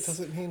does means. Does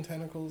it mean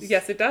tentacles?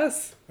 Yes, it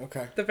does.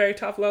 Okay. The very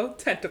top low,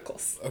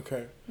 tentacles.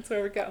 Okay. That's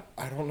where we go.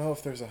 I don't know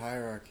if there's a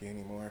hierarchy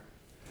anymore.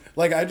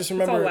 Like, I just It's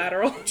remember. all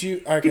lateral. Do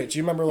you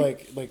remember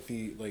like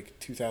the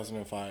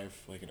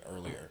 2005 like and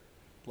earlier,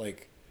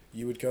 like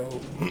you would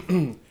go.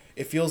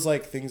 It feels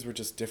like things were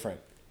just different.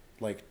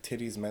 Like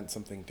titties meant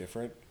something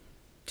different.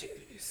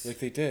 Titties. Like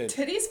they did.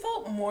 Titties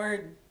felt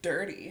more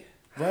dirty.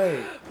 Right.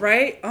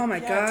 Right? Oh my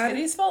Yeah, god.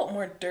 titties felt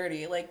more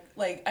dirty. Like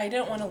I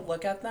didn't want to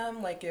look at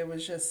them. Like it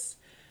was just,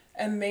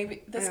 and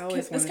maybe I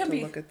always this wanted can to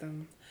be. look at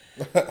them.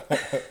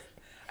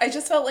 I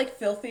just felt like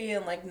filthy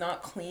and like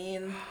not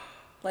clean.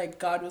 Like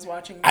God was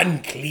watching me.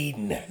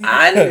 Unclean.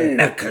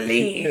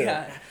 Unclean.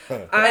 Yeah.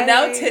 And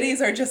now titties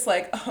are just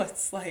like, oh,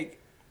 it's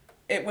like,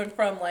 it went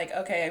from like,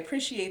 okay, I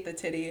appreciate the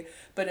titty,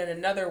 but in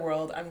another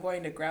world, I'm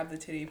going to grab the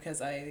titty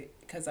because I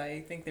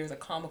think there's a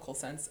comical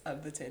sense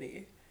of the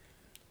titty.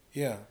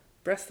 Yeah.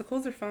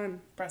 Breasticles are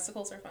fun.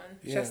 Breasticles are fun.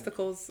 Yeah.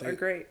 Chesticles are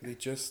great. It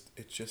just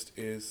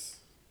is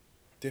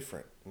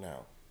different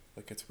now.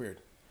 Like it's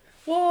weird.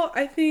 Well,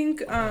 I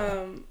think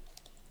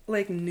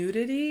like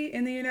nudity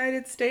in the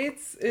United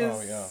States is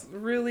Oh, yeah.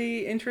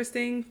 really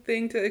interesting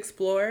thing to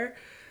explore.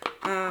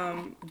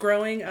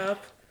 Growing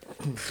up,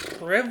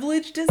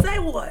 privileged as I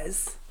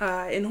was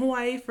in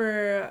Hawaii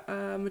for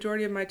a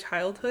majority of my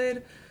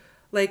childhood,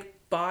 like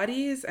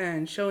bodies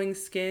and showing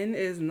skin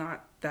is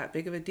not that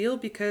big of a deal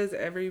because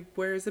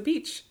everywhere is a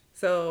beach.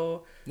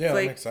 So Yeah, it's that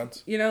like, makes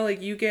sense. you know,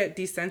 like you get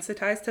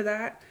desensitized to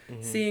that.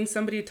 Mm-hmm. Seeing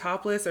somebody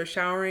topless or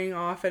showering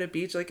off at a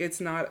beach, like it's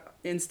not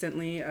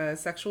instantly a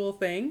sexual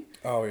thing.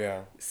 Oh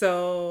yeah.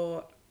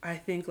 So I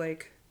think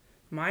like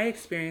my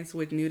experience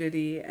with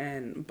nudity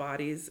and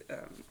bodies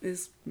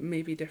is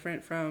maybe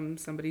different from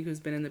somebody who's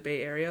been in the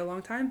Bay Area a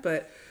long time.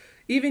 But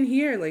even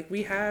here, like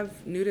we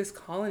have nudist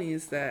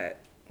colonies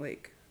that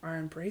like are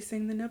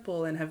embracing the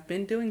nipple and have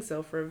been doing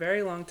so for a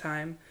very long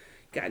time.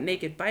 Got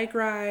naked bike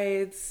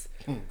rides.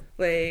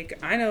 Like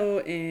I know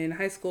in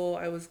high school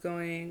I was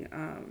going,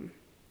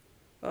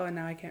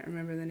 now I can't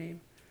remember the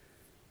name,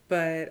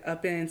 but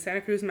up in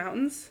Santa Cruz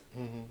Mountains,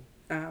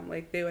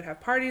 like they would have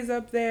parties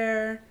up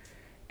there,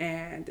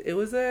 and it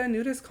was a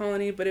nudist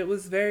colony, but it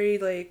was very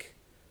like,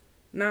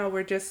 no,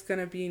 we're just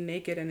gonna be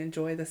naked and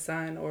enjoy the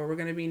sun, or we're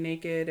gonna be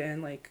naked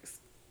and like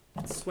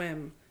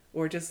swim,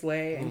 or just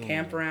lay and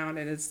camp around,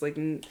 and it's like,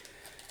 you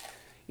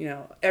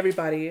know,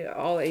 everybody,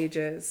 all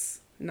ages.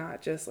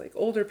 Not just like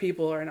older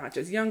people or not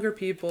just younger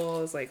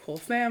people. It's like whole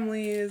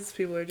families.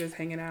 People are just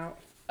hanging out.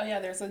 Oh yeah,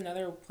 there's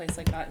another place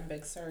like that in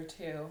Big Sur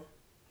too.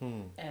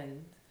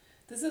 And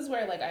this is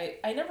where like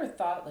I never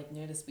thought like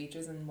nudist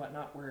beaches and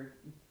whatnot were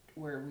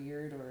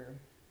weird or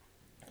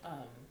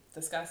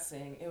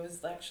disgusting. It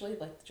was actually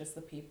like just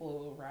the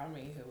people around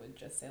me who would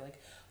just say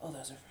like, oh,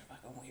 those are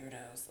fucking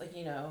weirdos, like,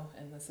 you know.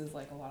 And this is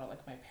like a lot of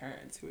like my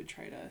parents who would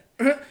try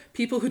to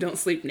People who don't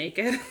sleep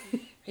naked.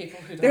 people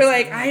who don't They're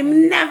like, sleep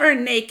I'm never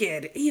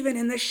naked, even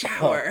in the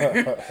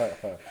shower.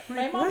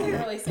 My mom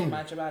didn't really say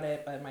much about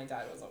it, but my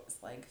dad was always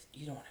like,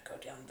 you don't want to go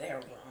down there,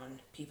 Ron.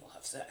 People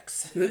have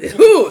sex.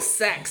 Ooh,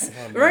 sex.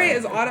 Right?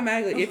 It's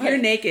automatically, if you're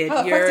naked,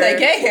 How the you're... fuck did I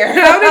get here?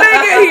 How did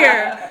I get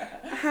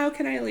here? How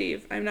can I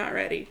leave? I'm not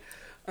ready.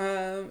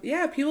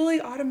 Yeah, people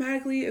like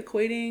automatically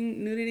equating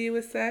nudity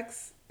with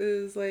sex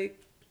is like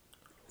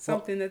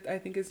something that I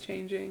think is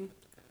changing.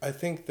 I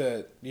think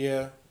that,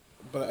 yeah,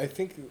 but I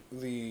think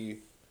the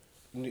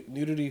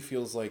nudity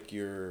feels like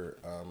you're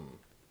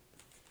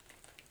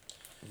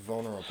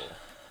vulnerable.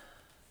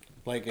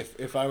 Like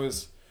if I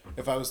was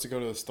to go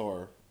to the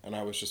store and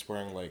I was just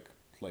wearing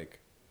like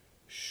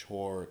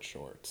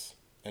shorts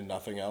and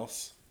nothing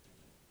else,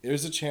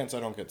 there's a chance I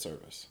don't get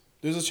service.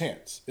 There's a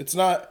chance. It's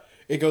not.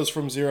 It goes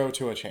from 0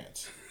 to a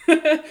chance.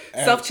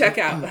 Self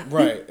checkout.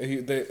 Right.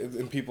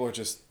 And people are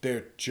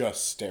they're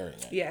just staring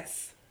at you.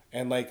 Yes.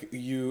 And like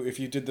if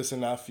you did this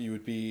enough, you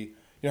would be.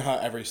 You know how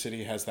every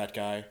city has that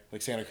guy?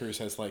 Like Santa Cruz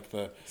has like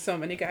the. So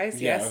many guys.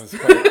 Yeah, Yes.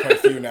 there's quite a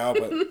few now,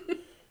 but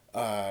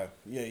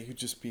yeah, you could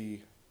just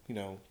be,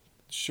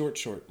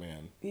 short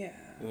man. Yeah.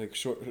 Like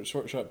short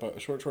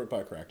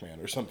butt crack man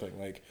or something.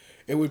 Like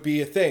it would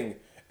be a thing.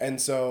 And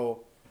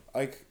so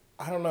like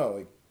I don't know,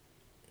 like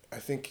I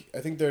think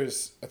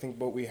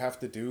what we have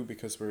to do,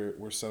 because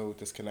we're so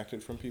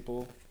disconnected from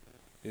people,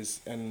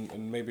 is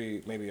and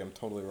maybe I'm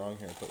totally wrong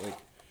here, but like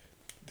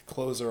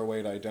clothes are a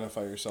way to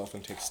identify yourself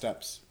and take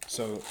steps.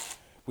 So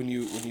when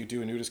you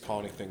do a nudist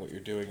colony thing, what you're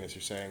doing is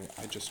you're saying,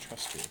 I just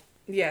trust you.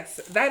 Yes,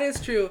 that is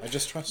true. I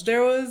just trust you.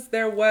 you.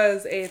 There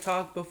was a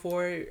talk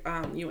before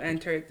you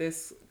entered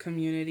this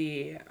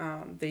community.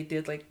 They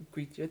did like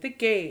greet you at the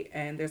gate,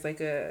 and there's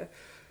like a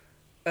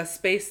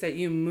space that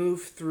you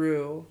move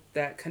through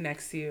that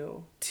connects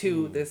you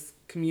to this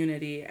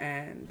community,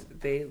 and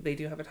they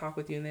do have a talk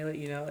with you, and they let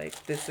you know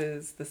like this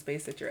is the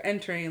space that you're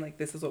entering, like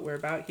this is what we're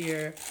about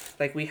here,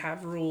 like we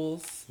have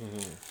rules,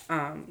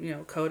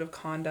 code of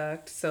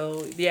conduct.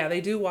 So yeah,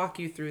 they do walk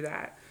you through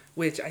that,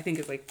 which I think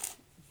is like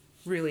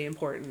really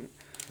important.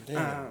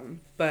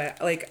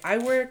 But like I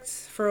worked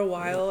for a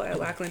while at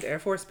Lackland Air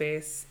Force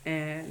Base,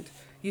 and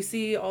you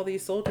see all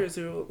these soldiers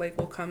who like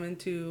will come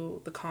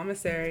into the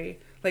commissary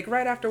like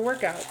right after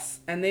workouts,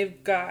 and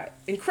they've got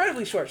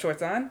incredibly short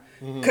shorts on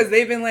because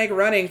they've been like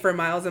running for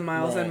miles and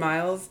miles and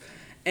miles,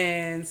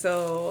 and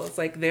so it's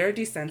like they're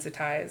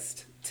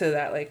desensitized to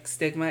that like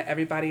stigma.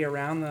 Everybody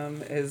around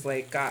them is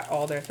like got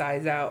all their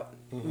thighs out,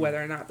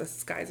 whether or not the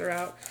skies are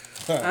out.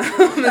 Is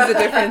a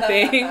different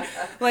thing.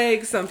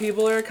 Like some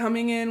people are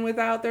coming in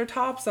without their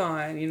tops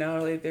on,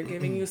 like they're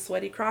giving you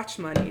sweaty crotch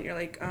money, and you're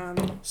like,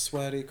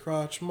 sweaty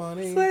crotch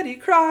money. Sweaty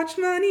crotch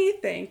money.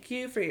 Thank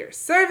you for your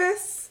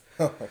service.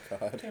 Oh my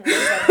god.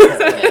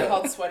 It's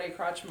called sweaty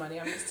crotch money.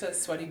 I'm used to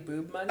sweaty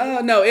boob money. Oh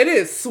no, it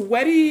is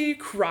sweaty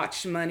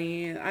crotch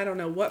money. I don't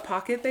know what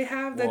pocket they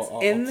have that's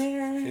in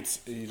there.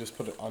 You just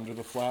put it under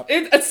the flap.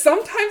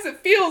 Sometimes it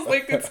feels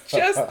like it's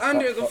just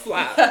under the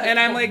flap, and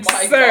I'm like,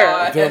 my sir,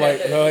 God.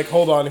 They're like,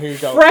 hold on, here you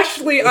go.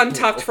 Freshly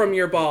untucked from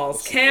your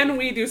balls. Can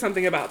we do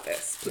something about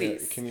this,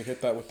 please? Can you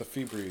hit that with the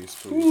Febreze,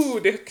 please?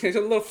 Ooh, there's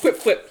a little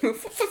flip.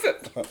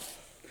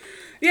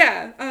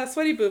 Yeah,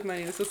 sweaty boob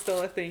money. This was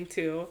still a thing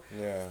too.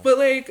 Yeah. But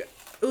like,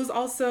 it was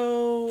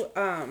also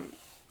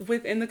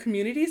within the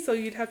community. So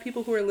you'd have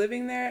people who were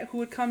living there who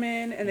would come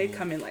in, and they'd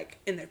come in like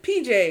in their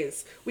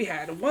PJs. We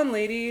had one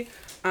lady.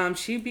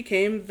 She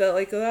became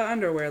the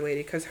underwear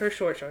lady because her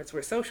short shorts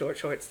were so short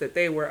shorts that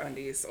they were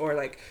undies. Or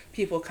like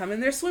people come in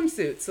their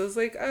swimsuits. So it's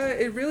like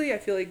it really, I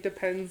feel like,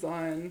 depends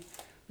on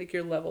like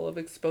your level of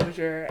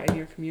exposure and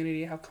your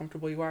community, how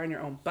comfortable you are in your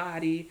own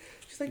body.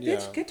 She's like,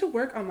 bitch, get to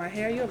work on my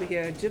hair. You over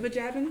here jibba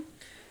jabbing?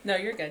 No,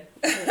 you're good.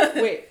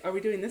 Wait, are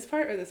we doing this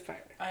part or this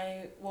part?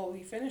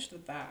 We finished the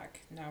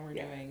back. Now we're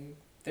doing,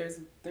 there's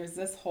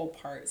this whole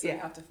part, so we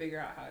have to figure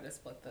out how to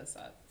split this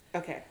up.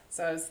 Okay.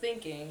 So I was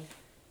thinking,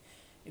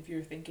 if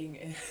you're thinking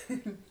in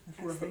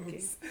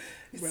rows,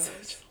 it's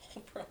such a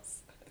whole process.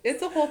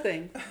 It's a whole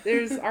thing.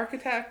 There's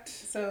architect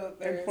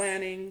and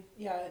planning.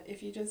 Yeah,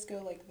 if you just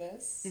go like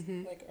this,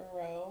 like a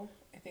row,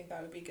 I think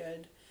that would be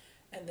good.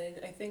 And then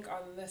I think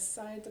on this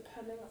side,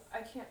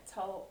 I can't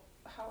tell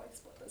how I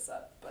split this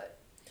up, but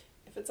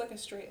if it's like a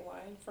straight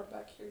line from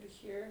back here to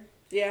here,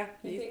 I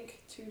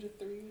think 2 to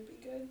 3 would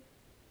be good.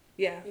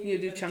 Yeah, you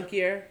do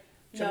chunkier.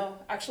 No,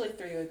 actually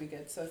 3 would be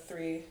good. So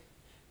 3,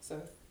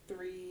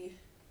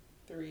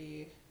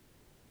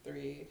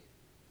 3.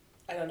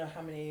 I don't know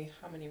how many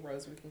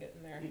rows we can get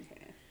in there.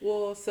 Okay.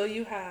 Well, so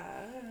you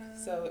have.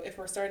 So if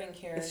we're starting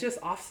here, it's just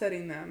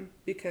offsetting them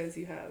because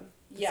you have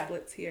the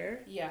splits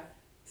here. Yeah.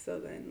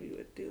 So then we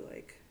would do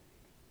like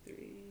 3,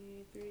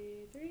 3,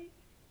 3.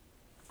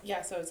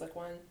 Yeah. So it's like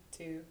 1,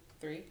 2,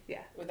 3.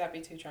 Yeah. Would that be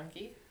too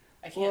chunky?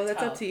 I can't. Well,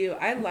 that's up to you.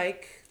 I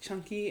like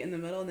chunky in the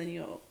middle, and then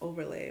you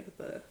overlay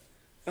with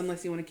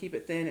unless you want to keep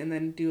it thin, and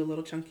then do a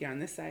little chunky on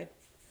this side.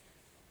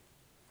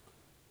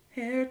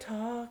 Hair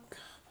talk.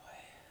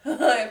 I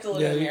have to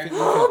look in here.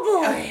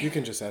 You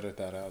can just edit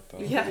that out, though.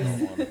 Yeah. You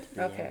don't want it to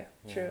be Okay,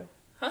 there. true.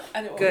 Huh?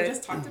 I know what Good. we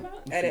just talked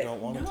about. If Edit. you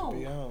don't want it to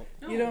be out.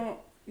 No.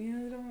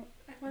 You don't.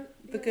 I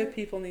want The good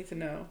people need to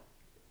know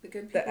the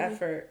good people the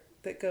effort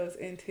that goes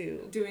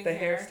into doing the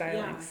hair.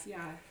 hairstylings.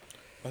 Yeah.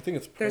 I think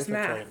it's There's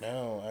perfect math. right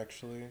now,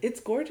 actually.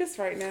 It's gorgeous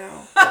right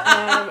now.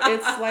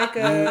 It's like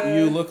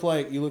You look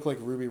like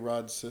Ruby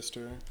Rod's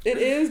sister. It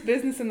is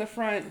business in the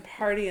front,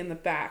 party in the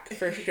back,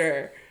 for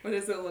sure. What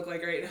does it look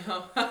like right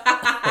now?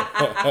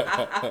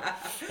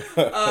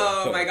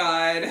 Oh my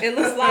god. It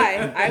looks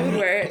live. I would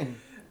wear it.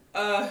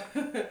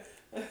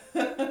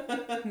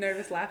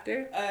 Nervous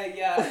laughter.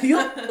 Yeah.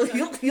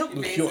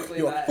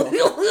 Basically that.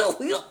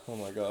 Oh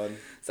my god.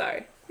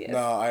 Sorry. Yes.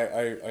 No,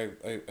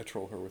 I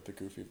troll her with the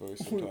goofy voice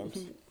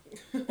sometimes.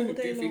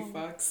 Goofy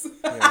fucks.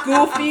 Yeah,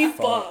 Goofy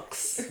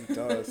fucks. He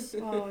does.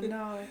 Oh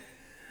no.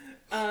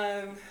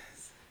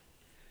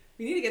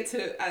 We need to get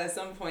to, at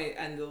some point,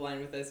 end the line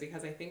with this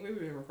because I think we've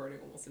been recording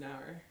almost an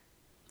hour.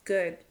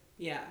 Good.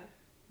 Yeah.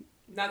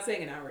 Not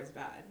saying an hour is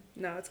bad.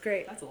 No, it's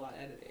great. That's a lot of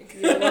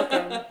editing. You're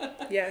welcome.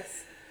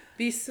 Yes.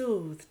 Be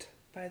soothed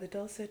by the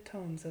dulcet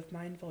tones of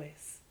mine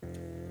voice.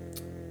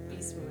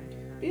 Be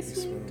swooned. Be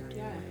swooned.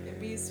 Yeah, and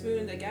be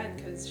swooned again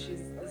because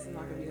this is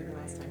not going to be her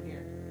last time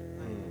here.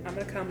 I'm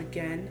gonna come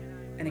again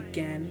and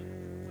again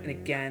and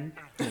again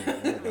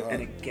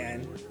and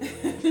again.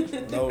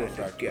 No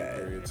refractory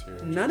periods here.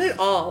 None at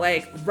all.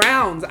 Like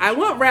rounds. I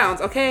want rounds.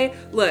 Okay.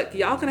 Look,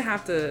 y'all gonna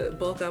have to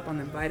bulk up on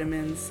the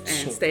vitamins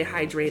and stay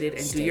hydrated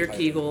and do your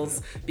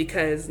Kegels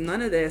because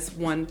none of this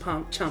one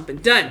pump chump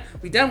and done.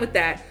 We done with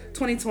that.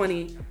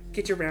 2020.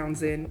 Get your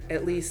rounds in.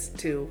 At least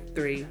 2,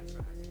 3.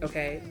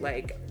 Okay.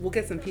 Like we'll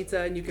get some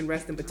pizza and you can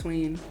rest in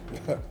between.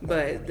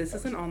 But this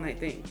is an all night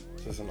thing.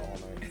 This is an all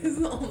night. This is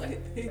an all night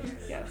thing.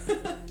 Yes.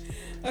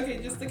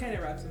 Okay, just to kind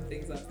of wrap some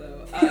things up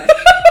though.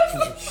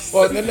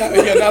 Well, then now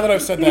that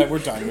I've said that, we're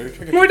done.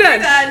 We're done.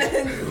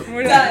 Done.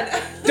 We're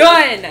done.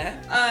 Done.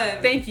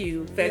 Thank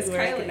you, Miss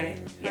February. Kylie, Good night.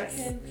 how Yes.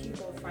 can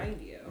people find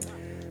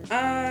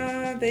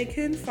you? They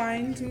can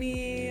find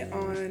me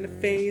on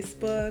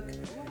Facebook,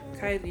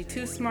 Kylie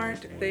Too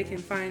Smart. They can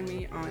find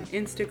me on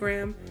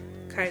Instagram,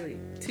 Kylie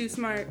Too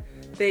Smart.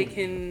 They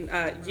can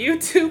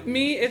YouTube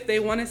me if they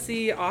want to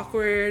see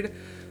awkward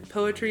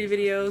poetry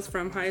videos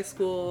from high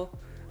school.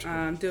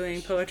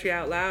 Doing poetry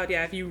out loud.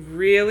 Yeah, if you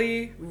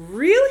really,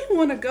 really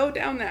want to go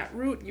down that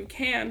route, you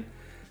can.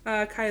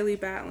 Kylie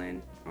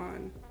Batlin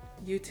on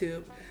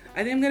YouTube.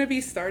 I think I'm going to be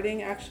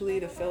starting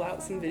actually to fill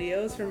out some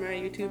videos for my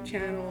YouTube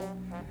channel.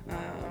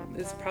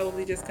 It's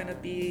probably just going to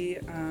be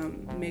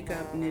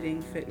makeup,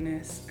 knitting,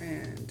 fitness,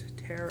 and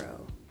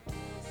tarot.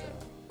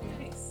 So,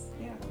 Nice.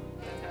 yeah.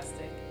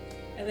 Fantastic.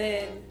 And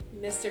then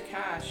Mr.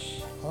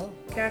 Cash, Huh?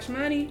 Cash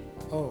money.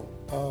 Oh,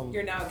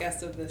 you're now a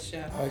guest of this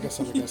show. I guess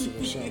I'm a guest of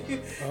the show.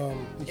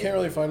 You can't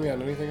really find me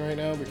on anything right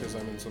now because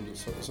I'm in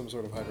some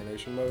sort of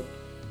hibernation mode.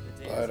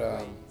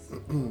 But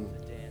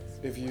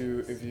if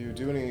you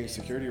do any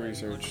security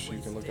research, you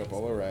can look up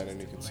Oloran and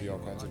you can see all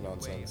kinds of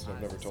nonsense. I've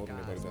never told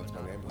anybody that's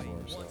my name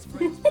before,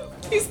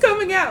 so He's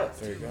coming out.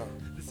 there you go.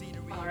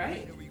 All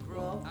right.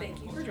 Well,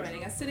 thank you for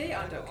joining us today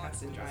on Don't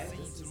Cast and Drive.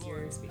 This is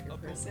your speaker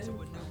person,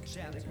 Amanda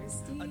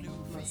Christie.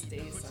 Most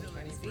days,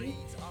 sometimes me.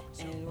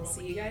 And we'll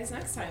see you guys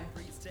next time.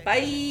 Bye.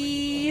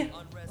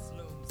 Unrest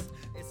looms.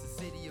 It's a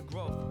city of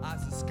growth.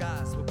 Eyes and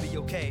skies will be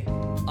okay.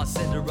 On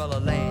Cinderella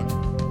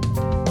land.